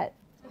read it yet.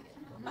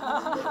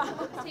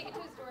 Just take it to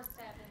his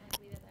doorstep and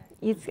like leave it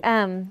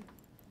there.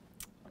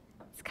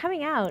 It's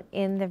coming out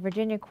in the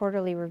Virginia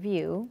Quarterly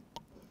Review.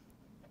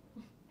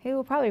 He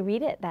will probably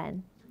read it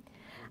then.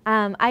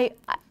 I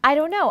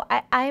don't know.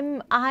 I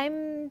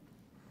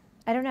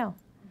don't know.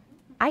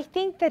 I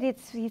think that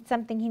it's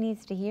something he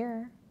needs to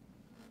hear.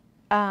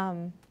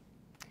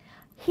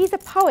 He's a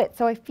poet,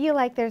 so I feel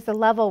like there's a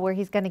level where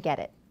he's going to get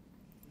it.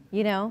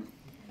 You know?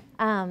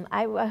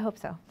 I hope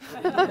so.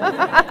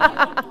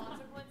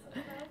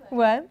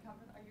 What? Are you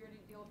ready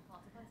to deal with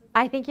consequences?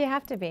 I think you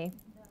have to be.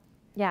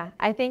 Yeah,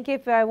 I think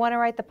if I want to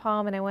write the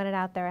poem and I want it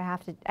out there, I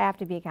have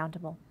to be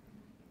accountable.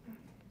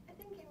 I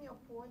think in your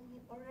poem, he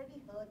already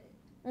heard it.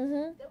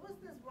 Mm-hmm. There was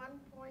this one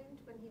point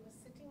when he was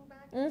sitting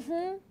back,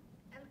 Mm-hmm.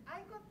 and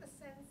I got the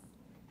sense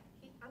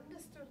he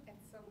understood at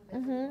some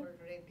level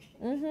already.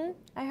 Mm-hmm.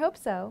 I hope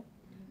so.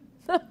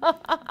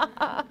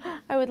 I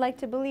would like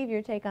to believe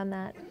your take on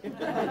that.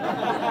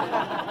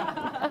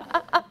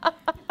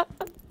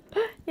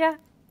 Yeah. Do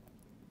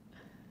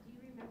you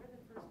remember the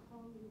first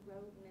poem you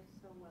wrote, and if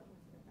so, what was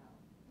it about?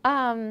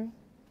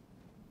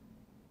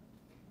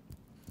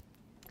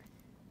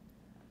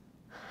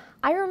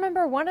 I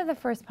remember one of the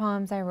first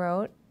poems I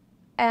wrote,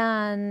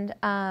 and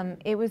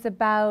it was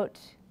about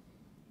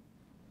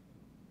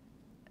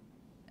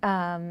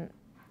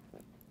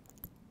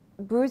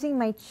bruising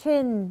my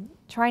chin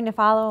trying to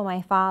follow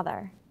my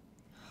father.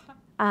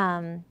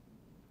 And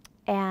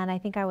I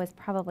think I was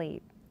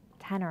probably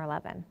 10 or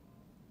 11.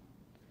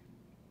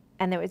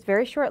 And there was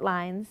very short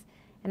lines,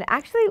 and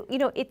actually, you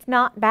know, it's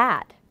not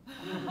bad.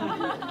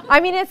 I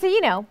mean, it's,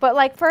 you know, but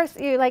like first,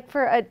 like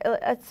for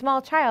a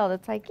small child,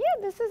 it's like, yeah,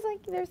 this is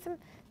like,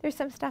 there's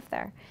some stuff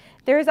there.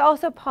 There's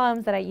also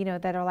poems that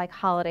that are like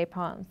holiday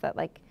poems that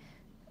like,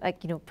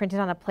 printed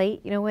on a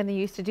plate, when they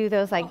used to do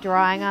those like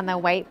drawing on the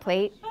white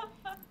plate.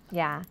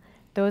 Yeah,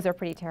 those are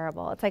pretty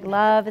terrible. It's like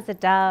love is a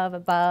dove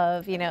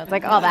above, it's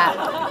like all that.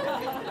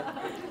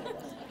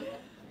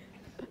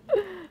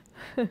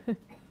 What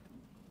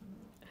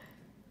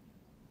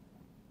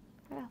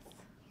else?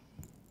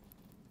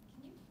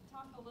 Can you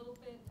talk a little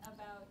bit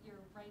about your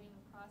writing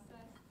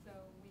process? So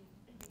we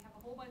have a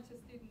whole bunch of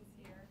students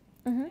here,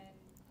 Mm-hmm. and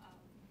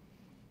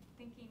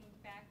thinking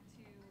back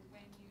to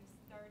when you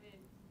started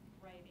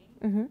writing,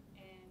 Mm-hmm.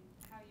 and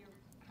how your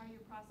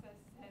process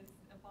has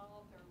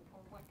evolved, or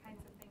what kinds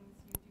of things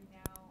you do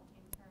now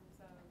in terms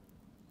of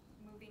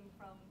moving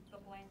from the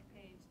blank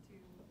page to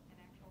an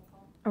actual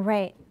poem.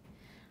 Right.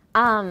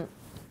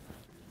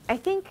 I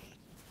think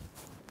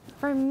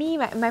for me,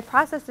 my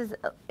process is,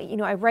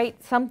 I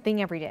write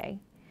something every day.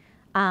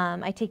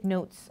 I take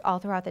notes all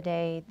throughout the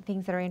day,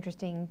 things that are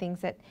interesting,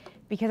 things that,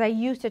 because I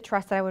used to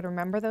trust that I would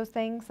remember those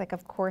things. Like,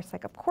 of course I'm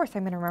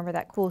going to remember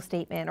that cool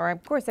statement, or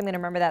of course I'm going to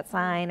remember that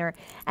sign,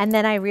 and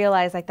then I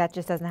realized like that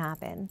just doesn't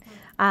happen.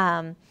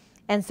 And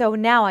And so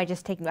now I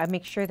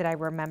make sure that I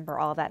remember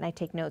all of that and I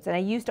take notes. And I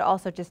used to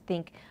also just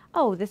think,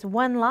 oh, this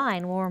one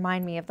line will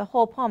remind me of the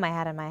whole poem I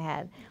had in my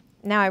head.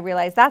 Now I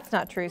realize that's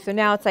not true. So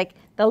now it's like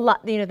the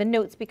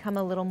notes become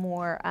a little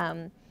more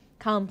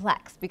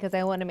complex because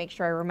I want to make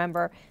sure I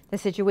remember the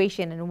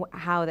situation and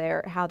how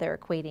they're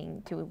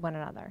equating to one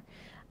another.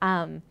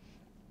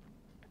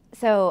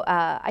 So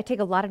I take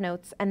a lot of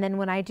notes, and then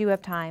when I do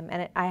have time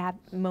and I have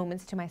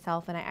moments to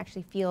myself and I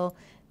actually feel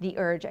the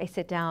urge, I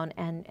sit down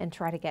and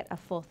try to get a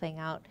full thing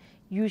out,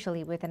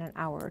 usually within an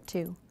hour or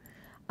two.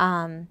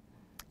 And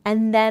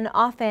then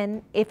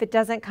often, if it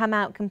doesn't come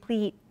out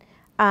complete,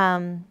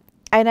 and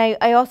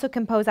I also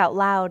compose out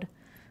loud,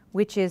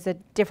 which is a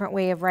different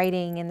way of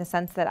writing in the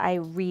sense that I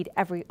read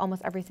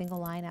almost every single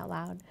line out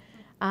loud.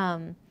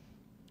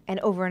 And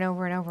over and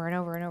over and over and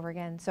over and over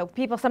again. So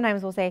people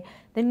sometimes will say,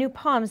 the new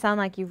poems sound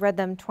like you've read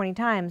them 20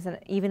 times. And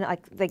even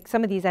like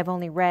some of these I've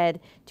only read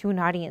to an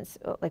audience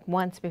like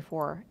once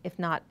before, if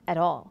not at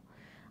all.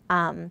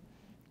 And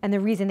the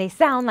reason they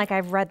sound like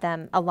I've read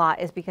them a lot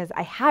is because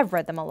I have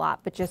read them a lot,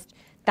 but just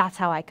that's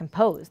how I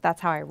compose, that's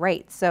how I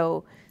write.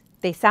 So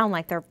they sound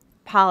like they're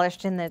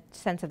polished in the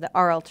sense of the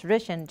oral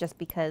tradition just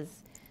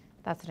because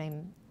that's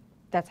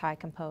how I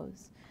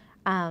compose.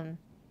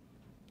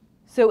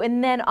 So,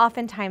 and then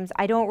oftentimes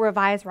I don't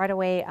revise right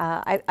away.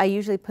 I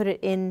usually put it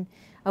in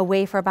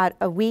away for about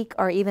a week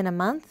or even a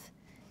month.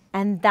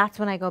 And that's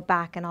when I go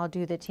back and I'll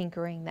do the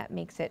tinkering that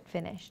makes it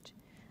finished.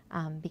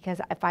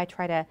 Because if I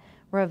try to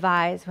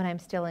revise when I'm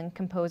still in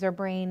composer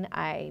brain,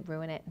 I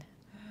ruin it.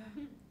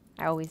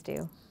 I always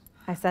do.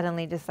 I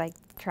suddenly just like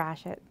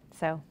trash it.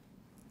 So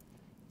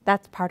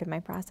that's part of my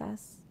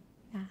process.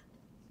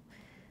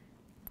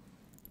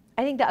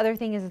 I think the other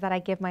thing is that I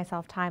give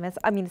myself time. It's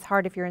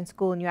hard if you're in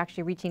school and you're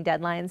actually reaching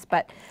deadlines,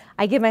 but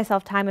I give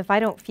myself time if I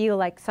don't feel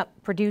like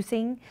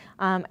producing.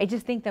 I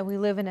just think that we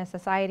live in a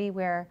society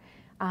where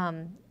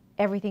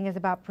everything is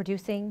about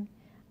producing.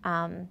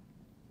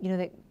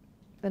 The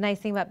nice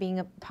thing about being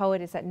a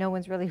poet is that no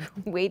one's really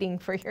waiting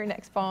for your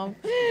next poem.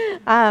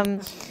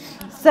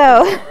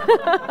 So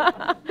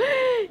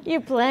you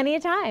have plenty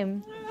of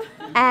time.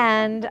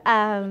 And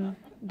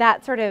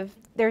that sort of,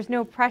 there's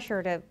no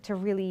pressure to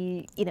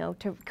really,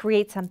 to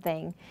create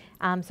something.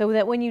 So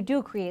that when you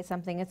do create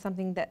something, it's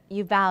something that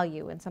you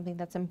value and something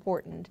that's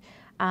important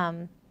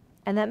and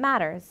that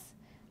matters.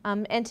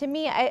 And to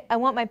me, I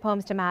want my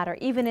poems to matter,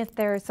 even if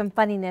there's some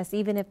funniness,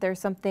 even if there's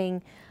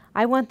something,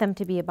 I want them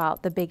to be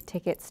about the big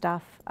ticket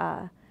stuff.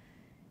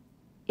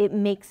 It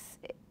makes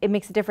a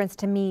difference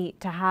to me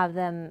to have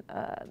them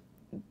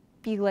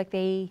feel like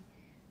they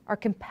are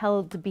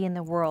compelled to be in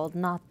the world,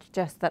 not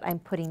just that I'm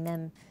putting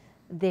them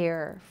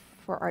there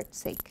for art's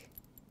sake.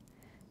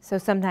 So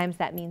sometimes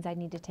that means I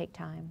need to take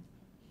time.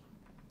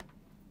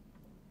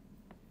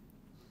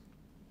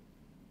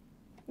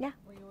 Yeah.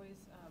 Were you always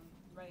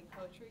writing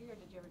poetry, or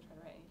did you ever try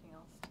to write anything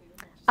else too?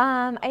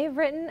 I have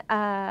written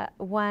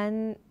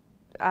one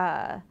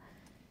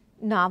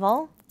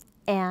novel,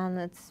 and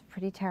it's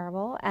pretty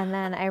terrible. And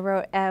then I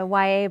wrote a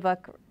YA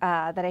book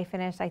that I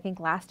finished, I think,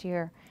 last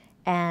year,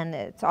 and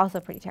it's also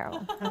pretty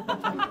terrible.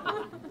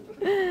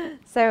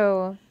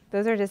 So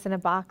those are just in a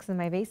box in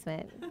my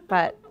basement.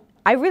 But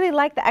I really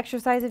like the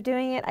exercise of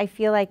doing it. I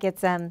feel like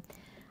it's,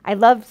 I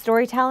love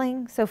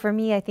storytelling. So for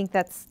me, I think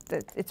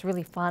it's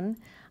really fun.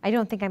 I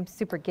don't think I'm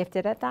super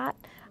gifted at that.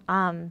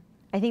 I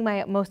think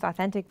my most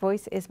authentic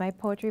voice is my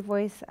poetry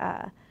voice.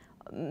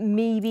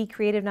 Maybe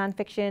creative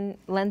nonfiction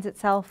lends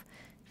itself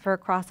for a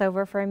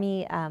crossover for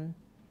me.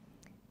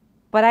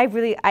 But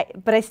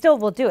I still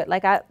will do it.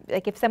 Like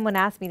if someone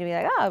asked me to be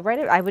like, oh, write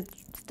it, I would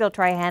still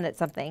try a hand at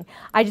something.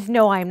 I just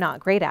know I'm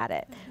not great at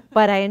it,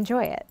 but I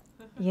enjoy it.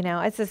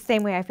 It's the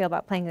same way I feel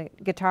about playing the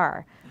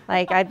guitar.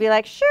 Like I'd be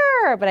like,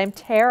 sure, but I'm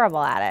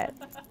terrible at it.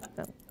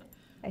 So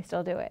I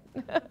still do it.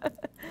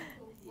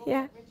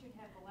 Yeah. Richard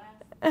had the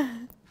last.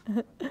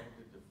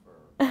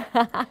 I was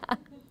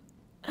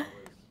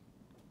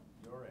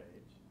your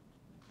age,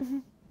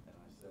 and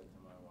I said to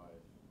my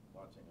wife,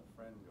 watching a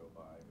friend go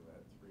by who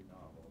had 3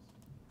 novels,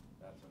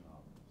 that's a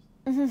novelist.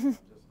 I'm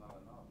just not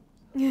a novelist.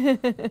 I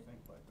don't think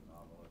like a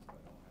novelist. I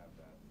don't have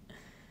that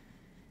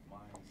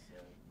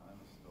mindset. I'm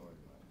a story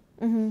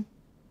writer.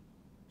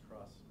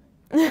 Trust me.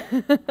 You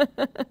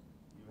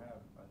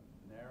have a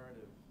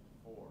narrative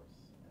force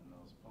in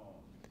those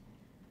poems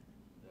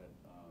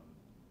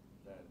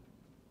that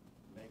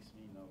makes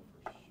me know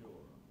for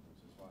sure, which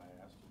is why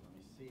I asked you, let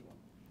me see one,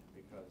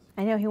 because I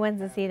know he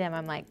wants to see them.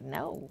 I'm like,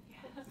 no.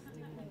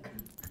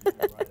 you can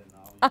write a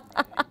novel, you can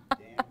write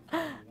any damn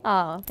thing you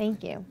want. Oh,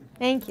 thank you.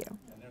 Thank you.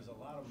 And there's a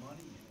lot of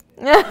money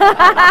in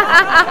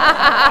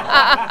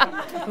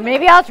it.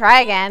 Maybe I'll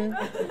try again.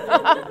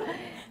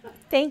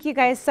 Thank you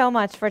guys so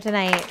much for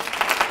tonight.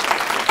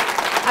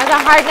 It was a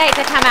hard night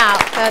to come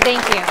out, so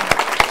thank you.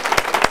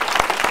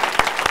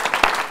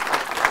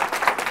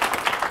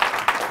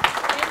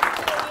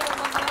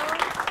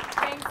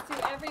 Thanks to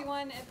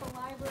everyone at the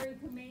library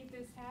who made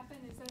this happen.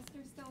 Is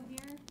Esther still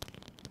here?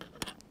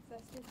 Is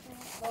Esther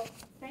still? Well,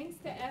 thanks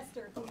to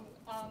Esther who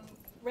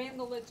ran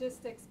the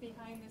logistics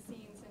behind the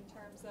scenes in terms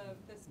terms of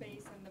the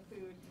space and the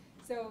food.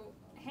 So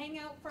hang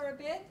out for a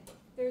bit.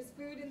 There's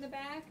food in the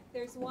back,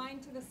 there's wine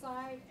to the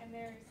side, and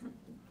there's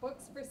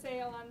books for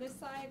sale on this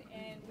side,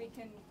 and we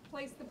can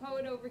place the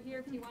poet over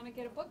here if you want to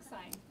get a book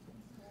signed.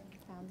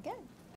 Sounds good.